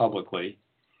this publicly,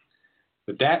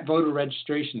 but that voter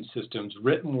registration system's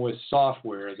written with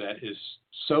software that is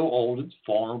so old it's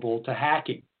vulnerable to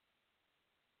hacking.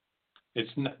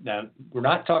 Now, we're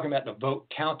not talking about the vote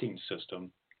counting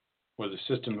system or the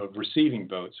system of receiving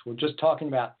votes. We're just talking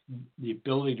about the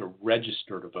ability to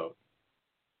register to vote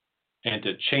and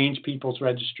to change people's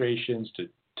registrations,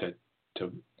 to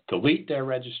delete their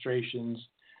registrations,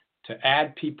 to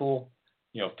add people,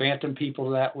 phantom people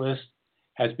to that list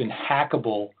has been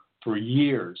hackable for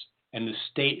years. And the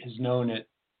state has known it,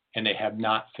 and they have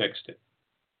not fixed it.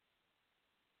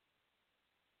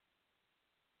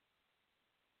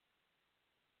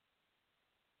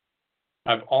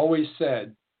 I've always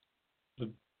said the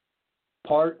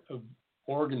part of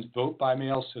Oregon's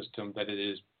vote-by-mail system that it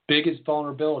is biggest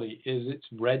vulnerability is its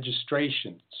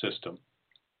registration system.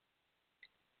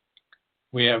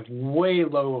 We have way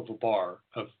low of a bar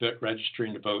of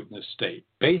registering to vote in this state.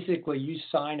 Basically, you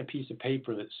sign a piece of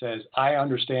paper that says, I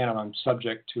understand I'm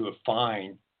subject to a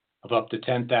fine of up to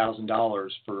 $10,000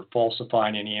 for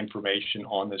falsifying any information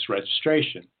on this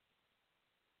registration.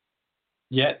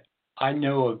 Yet, I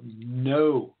know of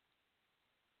no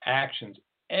actions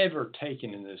ever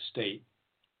taken in this state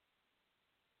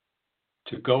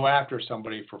to go after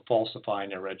somebody for falsifying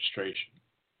their registration.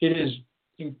 It is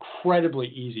incredibly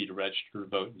easy to register to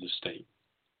vote in the state.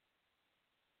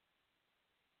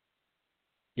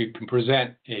 You can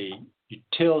present a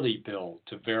utility bill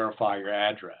to verify your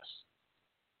address.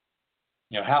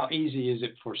 How easy is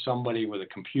it for somebody with a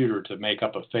computer to make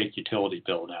up a fake utility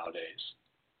bill nowadays?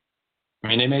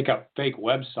 They make up fake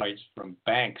websites from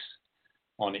banks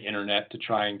on the internet to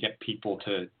try and get people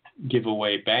to give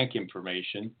away bank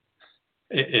information.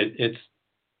 It's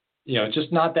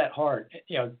just not that hard.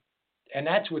 And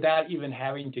that's without even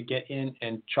having to get in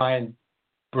and try and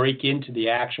break into the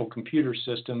actual computer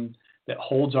system that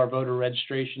holds our voter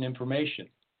registration information.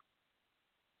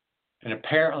 And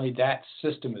apparently that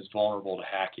system is vulnerable to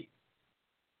hacking.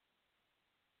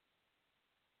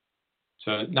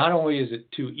 So not only is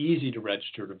it too easy to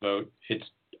register to vote, it's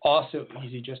also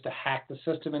easy just to hack the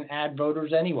system and add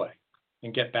voters anyway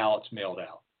and get ballots mailed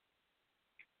out.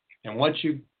 And once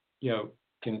you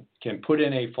can put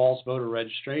in a false voter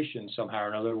registration somehow or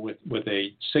another with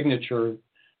a signature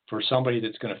for somebody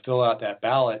that's going to fill out that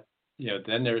ballot,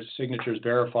 then their signature is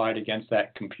verified against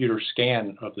that computer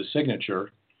scan of the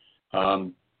signature.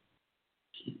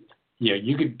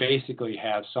 You could basically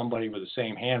have somebody with the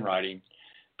same handwriting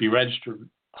be registered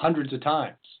hundreds of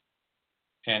times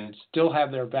and still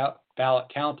have their ballot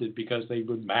counted because they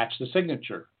would match the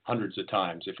signature hundreds of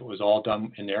times if it was all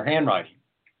done in their handwriting.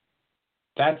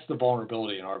 That's the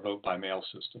vulnerability in our vote-by-mail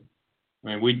system.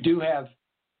 We do have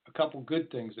a couple good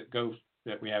things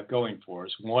that we have going for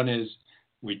us. One is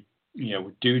we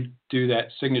do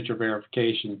that signature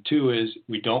verification. Two is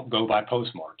we don't go by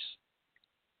postmarks.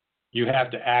 You have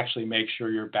to actually make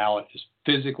sure your ballot is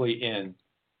physically in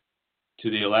to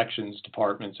the elections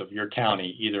departments of your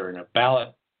county, either in a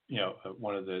ballot,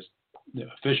 one of the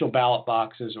official ballot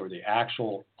boxes or the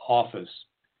actual office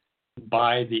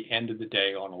by the end of the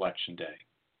day on election day.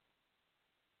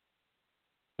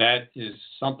 That is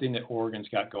something that Oregon's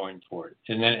got going for it.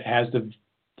 And then it has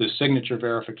the signature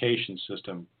verification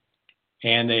system.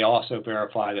 And they also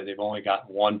verify that they've only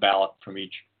gotten one ballot from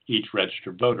each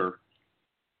registered voter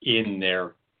in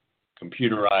their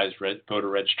computerized voter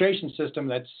registration system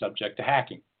that's subject to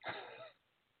hacking.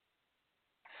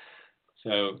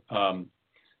 So,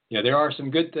 there are some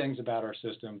good things about our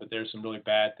system, but there's some really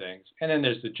bad things. And then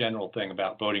there's the general thing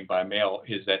about voting by mail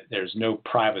is that there's no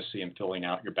privacy in filling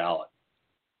out your ballot.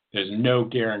 There's no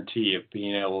guarantee of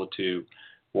being able to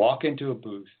walk into a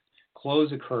booth,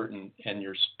 close a curtain and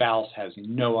your spouse has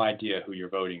no idea who you're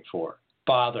voting for.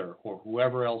 Father or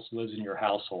whoever else lives in your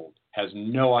household has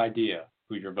no idea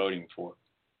who you're voting for.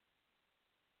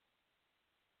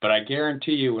 But I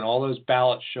guarantee you, when all those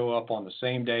ballots show up on the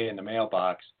same day in the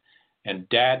mailbox, and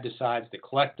Dad decides to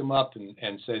collect them up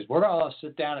and says, we're all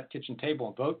sit down at the kitchen table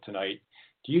and vote tonight,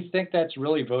 do you think that's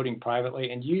really voting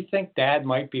privately? And do you think Dad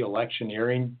might be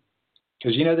electioneering?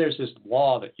 Because, there's this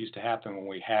law that used to happen when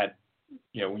we had,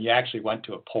 when you actually went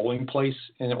to a polling place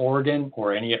in Oregon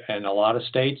or in a lot of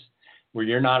states where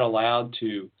you're not allowed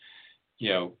to,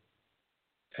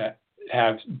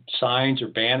 have signs or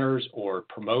banners or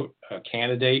promote a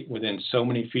candidate within so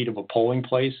many feet of a polling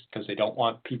place because they don't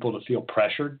want people to feel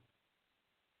pressured.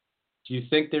 Do you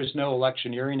think there's no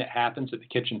electioneering that happens at the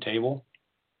kitchen table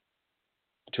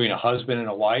between a husband and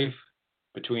a wife,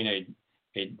 between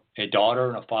a daughter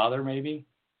and a father, maybe,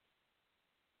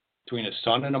 between a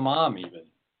son and a mom,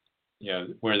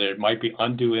 even, where there might be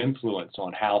undue influence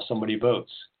on how somebody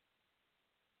votes?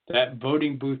 That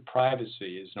voting booth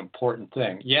privacy is an important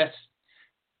thing. Yes,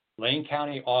 Lane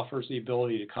County offers the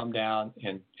ability to come down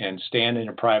and stand in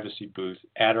a privacy booth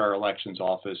at our elections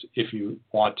office if you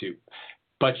want to.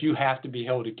 But you have to be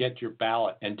able to get your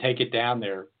ballot and take it down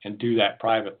there and do that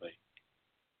privately.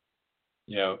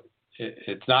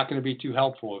 It's not going to be too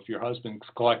helpful if your husband's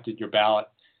collected your ballot,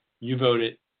 you vote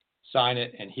it, sign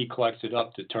it, and he collects it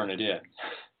up to turn it in.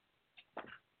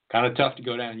 Kind of tough to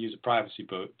go down and use a privacy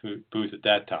booth at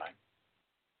that time.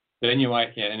 Then you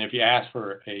might, and if you ask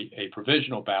for a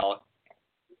provisional ballot,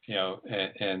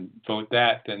 and vote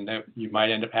that, then you might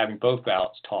end up having both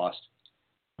ballots tossed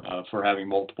for having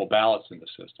multiple ballots in the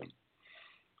system.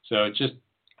 So it's just,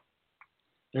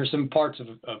 there's some parts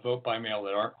of vote by mail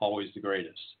that aren't always the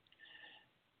greatest.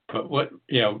 But what,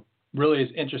 really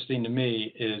is interesting to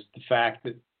me is the fact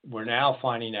that we're now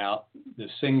finding out the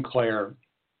Sinclair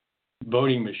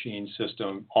voting machine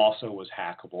system also was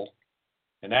hackable.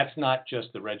 And that's not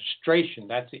just the registration,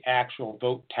 that's the actual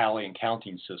vote tally and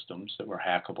counting systems that were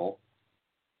hackable.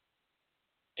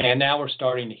 And now we're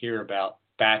starting to hear about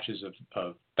batches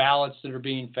of ballots that are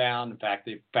being found. In fact,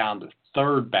 they've found a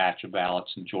third batch of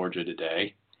ballots in Georgia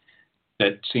today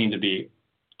that seem to be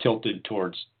tilted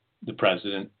towards the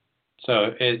president.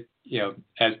 So,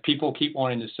 as people keep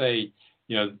wanting to say,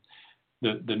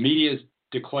 the media's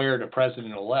declared a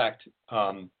president-elect,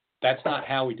 that's not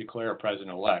how we declare a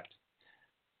president-elect.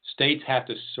 States have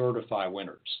to certify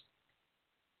winners.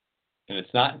 And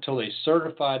it's not until they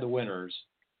certify the winners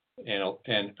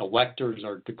and electors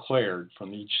are declared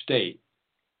from each state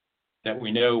that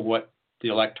we know what the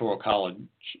Electoral College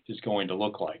is going to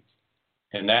look like.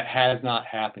 And that has not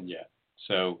happened yet.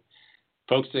 So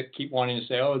folks that keep wanting to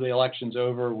say, oh, the election's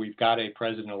over, we've got a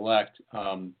president-elect,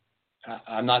 I'm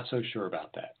not so sure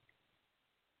about that.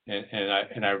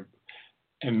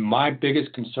 And my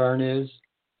biggest concern is,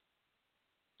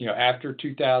 after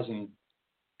 2000,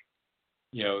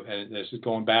 and this is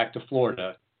going back to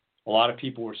Florida, a lot of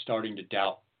people were starting to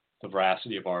doubt the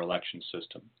veracity of our election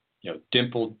system.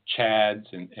 Dimpled chads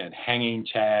and hanging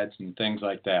chads and things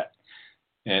like that.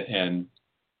 And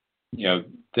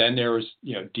then there was,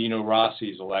 Dino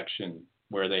Rossi's election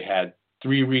where they had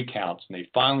 3 recounts, and they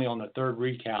finally, on the 3rd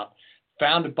recount,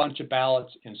 found a bunch of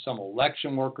ballots in some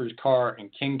election worker's car in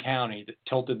King County that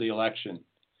tilted the election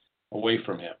away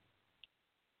from him.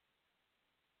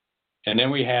 And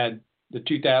then we had the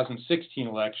 2016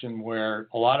 election where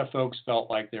a lot of folks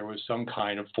felt like there was some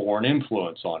kind of foreign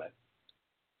influence on it,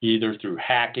 either through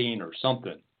hacking or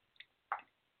something.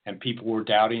 And people were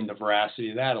doubting the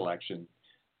veracity of that election.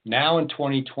 Now in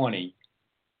 2020,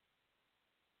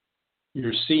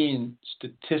 you're seeing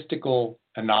statistical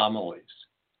anomalies.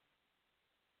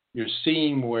 You're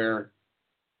seeing where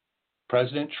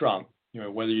President Trump,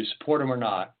 whether you support him or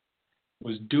not,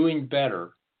 was doing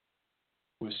better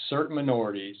with certain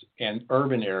minorities and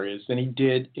urban areas than he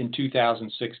did in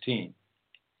 2016,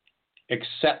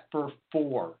 except for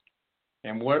 4.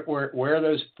 And where are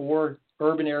those 4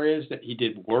 urban areas that he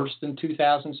did worse than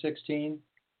 2016?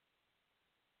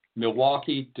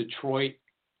 Milwaukee, Detroit,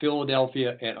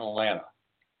 Philadelphia, and Atlanta.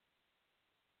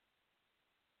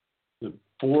 The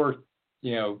 4,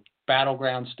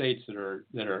 battleground states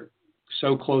that are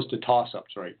so close to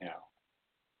toss-ups right now.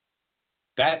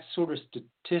 That sort of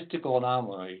statistical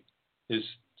anomaly is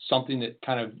something that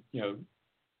kind of,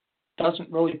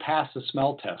 doesn't really pass the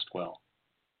smell test well.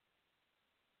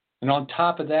 And on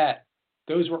top of that,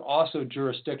 those were also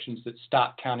jurisdictions that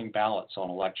stopped counting ballots on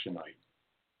election night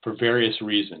for various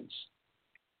reasons.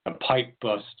 A pipe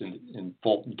bust in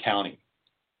Fulton County.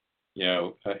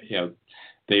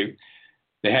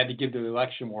 They had to give the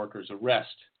election workers a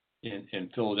rest in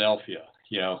Philadelphia.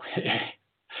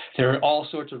 There are all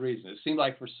sorts of reasons. It seemed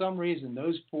like for some reason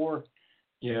those 4,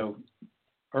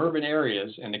 urban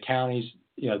areas and the counties,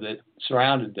 that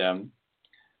surrounded them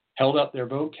held up their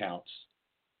vote counts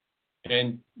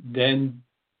and then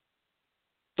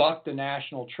bucked the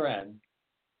national trend,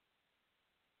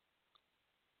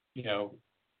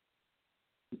 and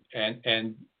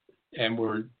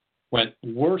went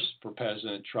worse for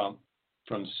President Trump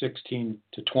from 16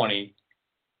 to 20,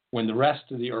 when the rest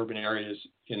of the urban areas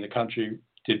in the country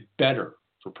did better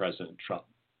for President Trump.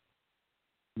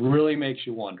 Really makes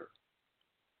you wonder.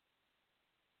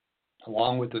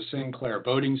 Along with the Sinclair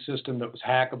voting system that was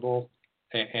hackable,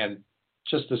 and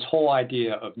just this whole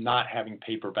idea of not having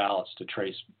paper ballots to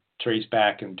trace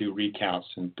back and do recounts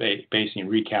and basing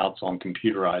recounts on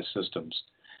computerized systems.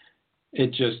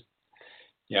 It just,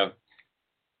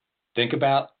 think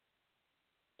about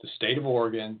the state of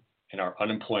Oregon and our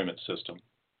unemployment system.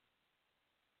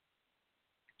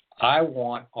 I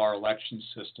want our election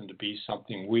system to be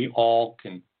something we all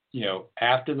can,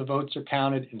 after the votes are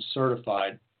counted and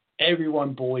certified,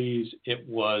 everyone believes it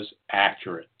was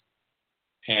accurate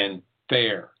and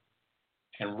fair.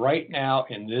 And right now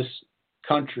in this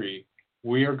country,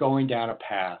 we are going down a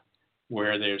path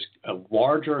where there's a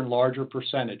larger and larger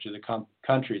percentage of the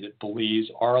country that believes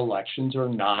our elections are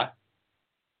not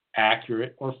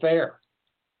accurate or fair.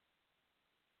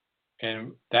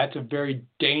 And that's a very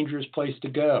dangerous place to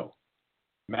go.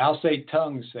 Mao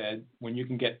Zedong said, when you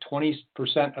can get 20%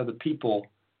 of the people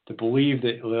to believe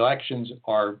that elections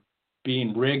are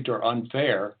being rigged or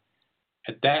unfair,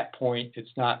 at that point, it's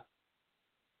not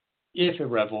if a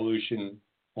revolution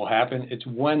will happen, it's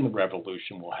when the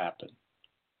revolution will happen.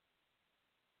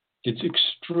 It's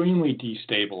extremely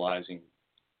destabilizing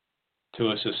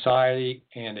to a society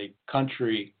and a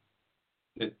country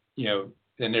that,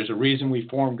 and there's a reason we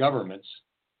form governments,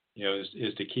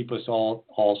 is to keep us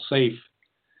all safe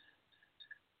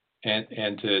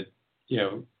and to,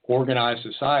 organize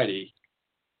society.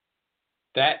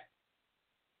 That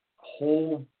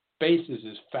whole basis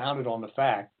is founded on the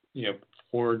fact,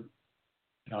 for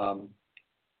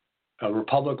a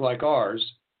republic like ours,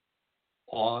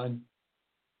 on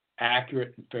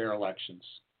accurate and fair elections.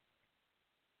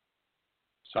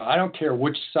 So I don't care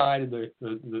which side of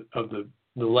the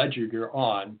ledger you're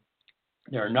on.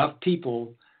 There are enough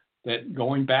people that,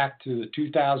 going back to the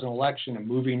 2000 election and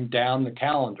moving down the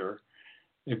calendar,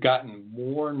 they've gotten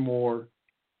more and more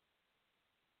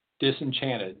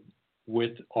disenchanted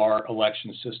with our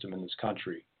election system in this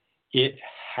country. It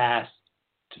has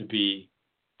to be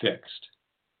fixed.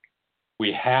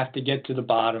 We have to get to the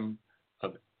bottom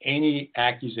of any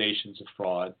accusations of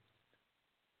fraud,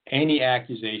 any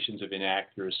accusations of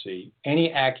inaccuracy,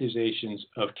 any accusations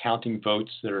of counting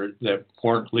votes that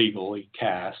weren't legally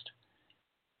cast,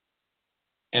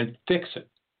 and fix it.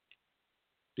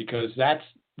 Because that's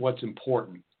what's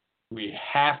important. We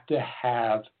have to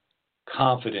have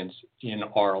confidence in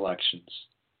our elections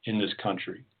in this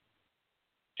country.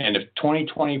 And if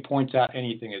 2020 points out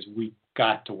anything, is we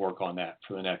got to work on that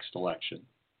for the next election.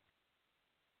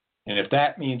 And if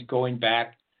that means going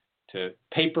back to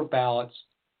paper ballots,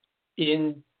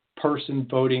 in-person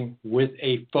voting with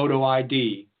a photo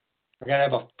ID, I got to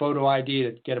have a photo ID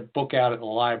to get a book out at the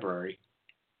library,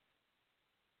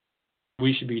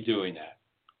 we should be doing that.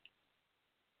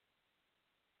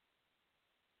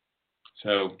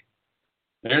 So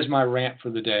there's my rant for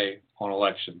the day on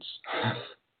elections.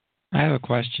 I have a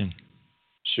question.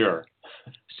 Sure.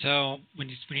 So when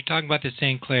you talk about the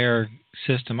St. Clair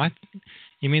system,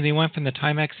 you mean they went from the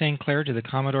Timex St. Clair to the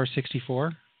Commodore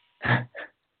 64?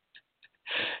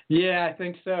 Yeah, I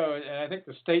think so. And I think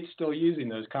the state's still using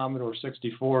those Commodore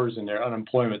 64s in their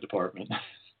unemployment department.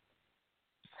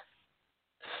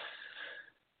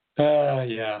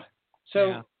 Yeah. So,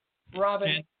 yeah.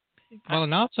 Robin.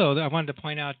 And also, I wanted to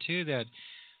point out, too, that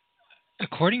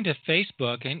according to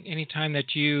Facebook, anytime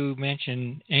that you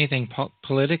mention anything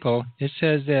political, it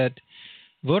says that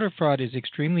voter fraud is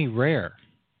extremely rare.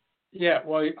 Yeah,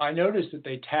 well, I noticed that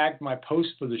they tagged my post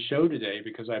for the show today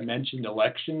because I mentioned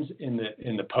elections in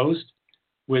the post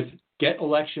with "Get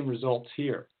election results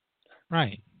here."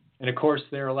 Right. And of course,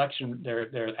 they're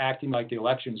acting like the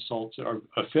election results are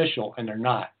official, and they're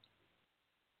not.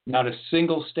 Not a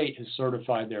single state has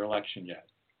certified their election yet.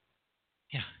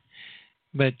 Yeah,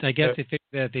 but I guess if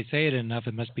they say it enough,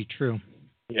 it must be true.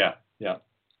 Yeah.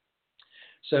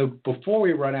 So before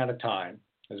we run out of time,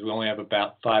 as we only have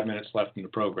about 5 minutes left in the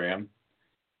program,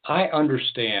 I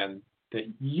understand that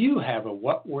you have a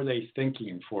 "What Were They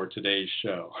Thinking" for today's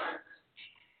show.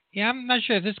 Yeah, I'm not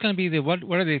sure if this is going to be the What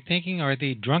Are They Thinking or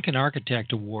the Drunken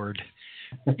Architect Award.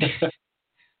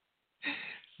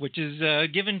 which is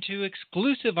given to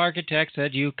exclusive architects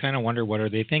that you kind of wonder, what are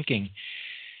they thinking?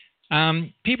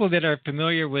 People that are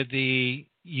familiar with the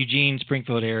Eugene,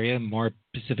 Springfield area, more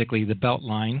specifically the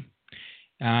Beltline,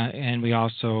 and we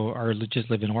also just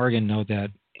live in Oregon, know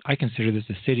that I consider this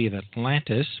the city of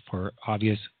Atlantis for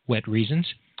obvious wet reasons.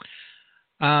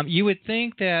 You would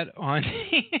think that on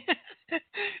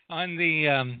on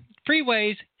the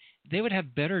freeways, they would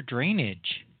have better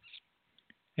drainage.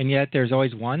 And yet there's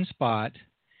always one spot,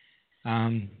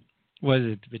 was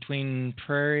it between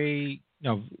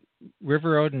River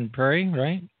Road and Prairie,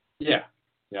 right? Yeah.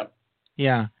 Yep.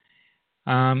 Yeah.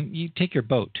 You take your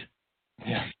boat.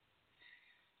 Yeah.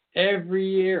 Every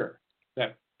year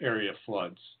that area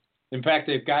floods. In fact,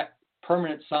 they've got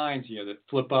permanent signs, that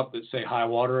flip up that say high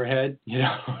water ahead,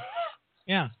 Yeah.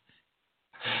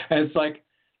 And it's like,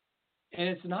 and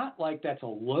it's not like that's a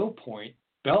low point.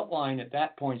 Beltline at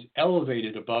that point is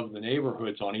elevated above the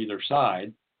neighborhoods on either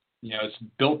side. It's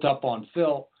built up on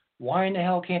fill. Why in the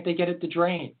hell can't they get it to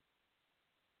drain?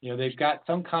 They've got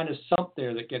some kind of sump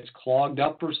there that gets clogged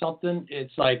up or something.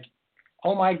 It's like,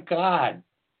 oh my God.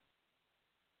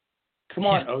 Come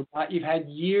on, ODOT. You've had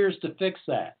years to fix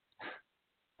that.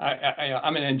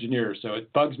 I'm an engineer, so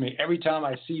it bugs me every time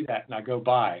I see that and I go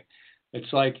by.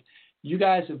 It's like you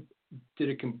guys did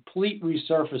a complete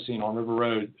resurfacing on River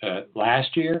Road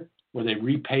last year, where they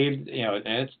repaved,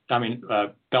 and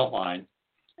Beltline,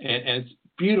 and it's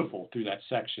beautiful through that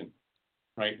section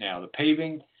right now. The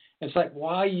paving. It's like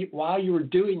while you were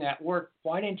doing that work,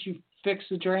 why didn't you fix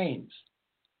the drains?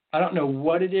 I don't know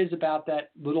what it is about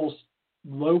that little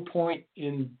low point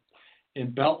in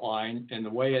Beltline and the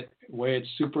way it's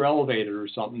super elevated or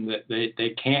something that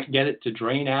they can't get it to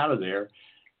drain out of there.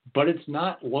 But it's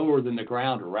not lower than the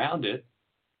ground around it.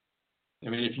 I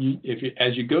mean, if you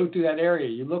as you go through that area,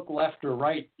 you look left or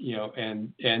right,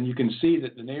 and you can see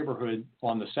that the neighborhood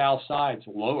on the south side is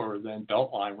lower than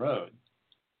Beltline Road.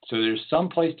 So there's some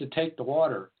place to take the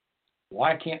water.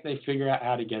 Why can't they figure out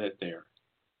how to get it there?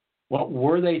 What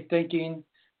were they thinking?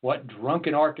 What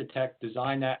drunken architect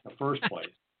designed that in the first place?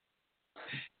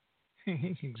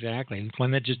 Exactly.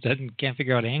 One that just can't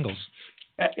figure out angles.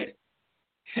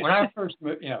 When I first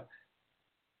moved,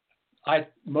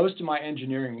 most of my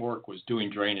engineering work was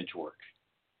doing drainage work.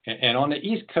 And on the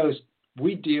East Coast,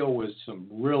 we deal with some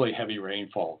really heavy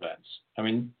rainfall events. I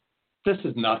mean, this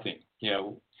is nothing.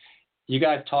 You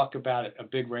guys talk about a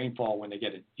big rainfall when they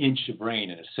get an inch of rain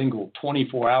in a single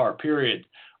 24-hour period.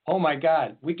 Oh, my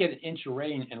God, we get an inch of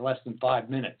rain in less than 5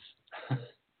 minutes.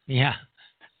 Yeah.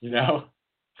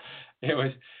 It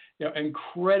was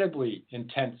incredibly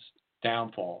intense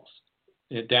downpours,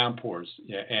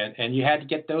 and you had to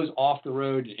get those off the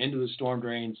road and into the storm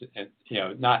drains, and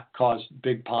not cause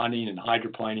big ponding and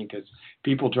hydroplaning, because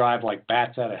people drive like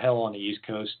bats out of hell on the East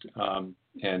Coast,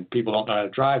 and people don't know how to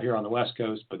drive here on the West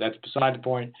Coast, but that's beside the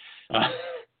point. But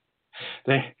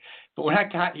when I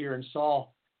got here and saw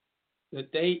that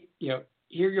here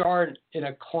you are in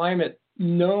a climate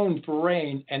known for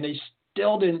rain, and they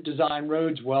still didn't design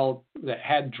roads well that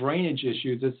had drainage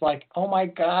issues. It's like, oh my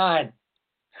God.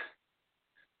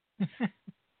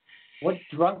 What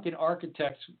drunken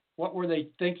architects, what were they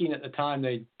thinking at the time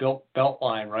they built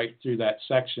Beltline right through that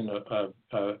section of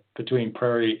between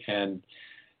Prairie and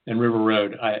River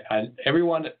Road?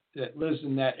 Everyone that lives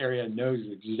in that area knows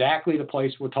exactly the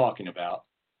place we're talking about.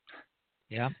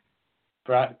 Yeah.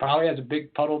 Probably has a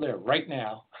big puddle there right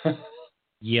now.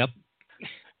 Yep.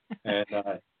 And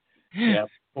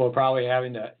we're probably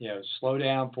having to slow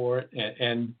down for it.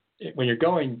 And when you're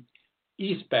going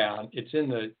eastbound, it's in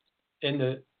the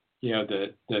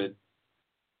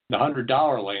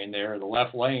 $100 lane there, the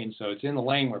left lane. So it's in the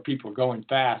lane where people are going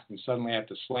fast and suddenly have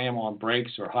to slam on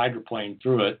brakes or hydroplane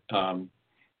through it.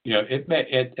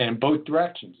 It in both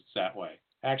directions it's that way.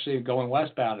 Actually, going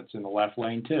westbound, it's in the left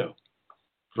lane too,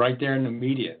 right there in the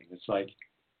median. It's like,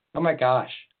 oh my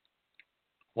gosh,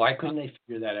 why couldn't they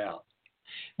figure that out?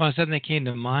 Well, something that came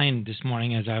to mind this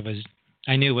morning as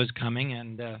I knew it was coming,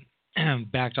 and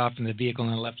backed off in the vehicle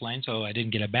in the left lane, so I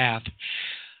didn't get a bath.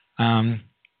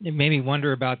 It made me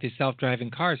wonder about the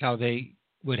self-driving cars, how they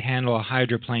would handle a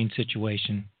hydroplane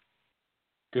situation.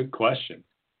 Good question.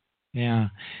 Yeah.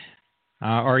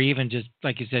 Or even just,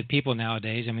 like you said, people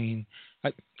nowadays. I mean,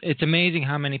 it's amazing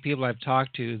how many people I've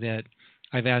talked to that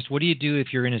I've asked, what do you do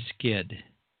if you're in a skid?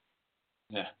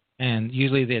 Yeah. And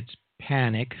usually it's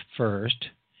panic first.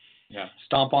 Yeah.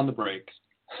 Stomp on the brakes.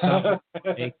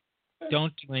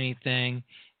 Don't do anything.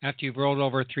 After you've rolled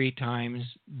over 3 times,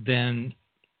 then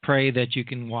pray that you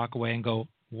can walk away and go,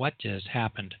 what just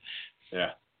happened?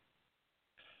 Yeah.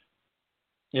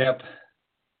 Yep.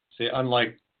 See,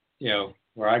 unlike,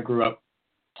 where I grew up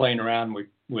playing around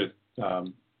with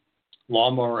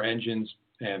lawnmower engines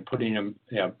and putting them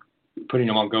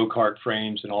on go-kart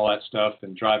frames and all that stuff,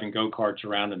 and driving go-karts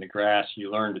around in the grass.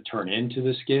 You learn to turn into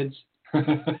the skids.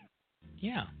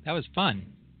 Yeah, that was fun.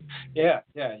 Yeah.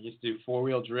 You used to do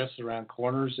four-wheel drifts around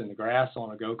corners in the grass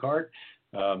on a go-kart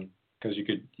because you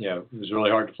could, it was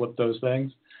really hard to flip those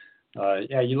things.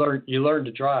 You learn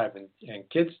to drive, and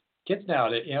kids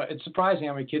nowadays, it's surprising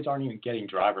how many kids aren't even getting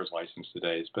driver's license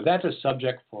today. But that's a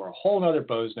subject for a whole other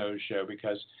Bo's Nose show,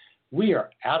 because we are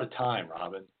out of time,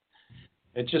 Robin.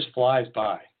 It just flies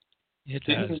by. It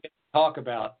Didn't does. talk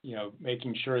about,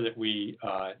 making sure that we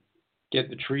get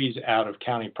the trees out of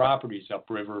county properties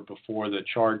upriver before the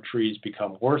charred trees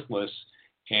become worthless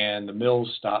and the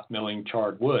mills stop milling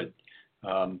charred wood.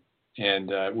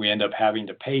 And we end up having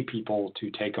to pay people to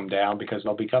take them down because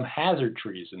they'll become hazard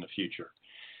trees in the future.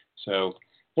 So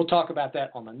we'll talk about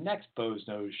that on the next Bo's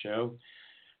Nose show.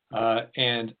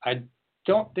 And I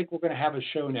don't think we're going to have a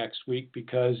show next week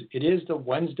because it is the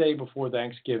Wednesday before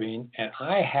Thanksgiving, and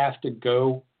I have to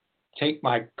go take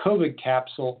my COVID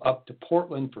capsule up to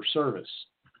Portland for service.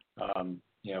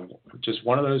 Just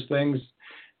one of those things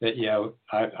that,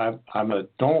 I'm a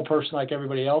normal person like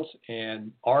everybody else,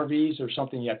 and RVs are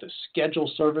something you have to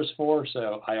schedule service for.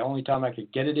 So the only time I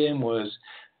could get it in was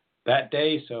that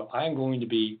day. So I'm going to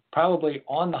be probably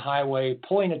on the highway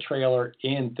pulling a trailer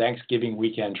in Thanksgiving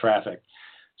weekend traffic.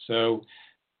 So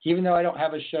even though I don't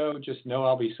have a show, just know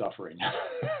I'll be suffering.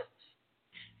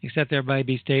 Except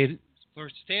everybody stay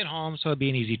at home, so it'll be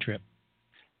an easy trip.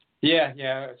 Yeah.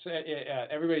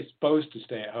 Everybody's supposed to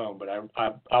stay at home, but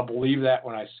I'll believe that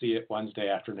when I see it Wednesday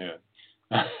afternoon.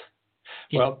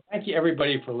 Well, thank you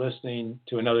everybody for listening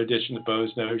to another edition of the Bo's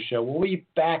Nose Show. We'll be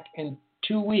back in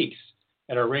 2 weeks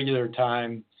at our regular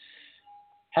time.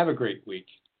 Have a great week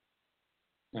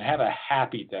and have a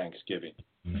happy Thanksgiving.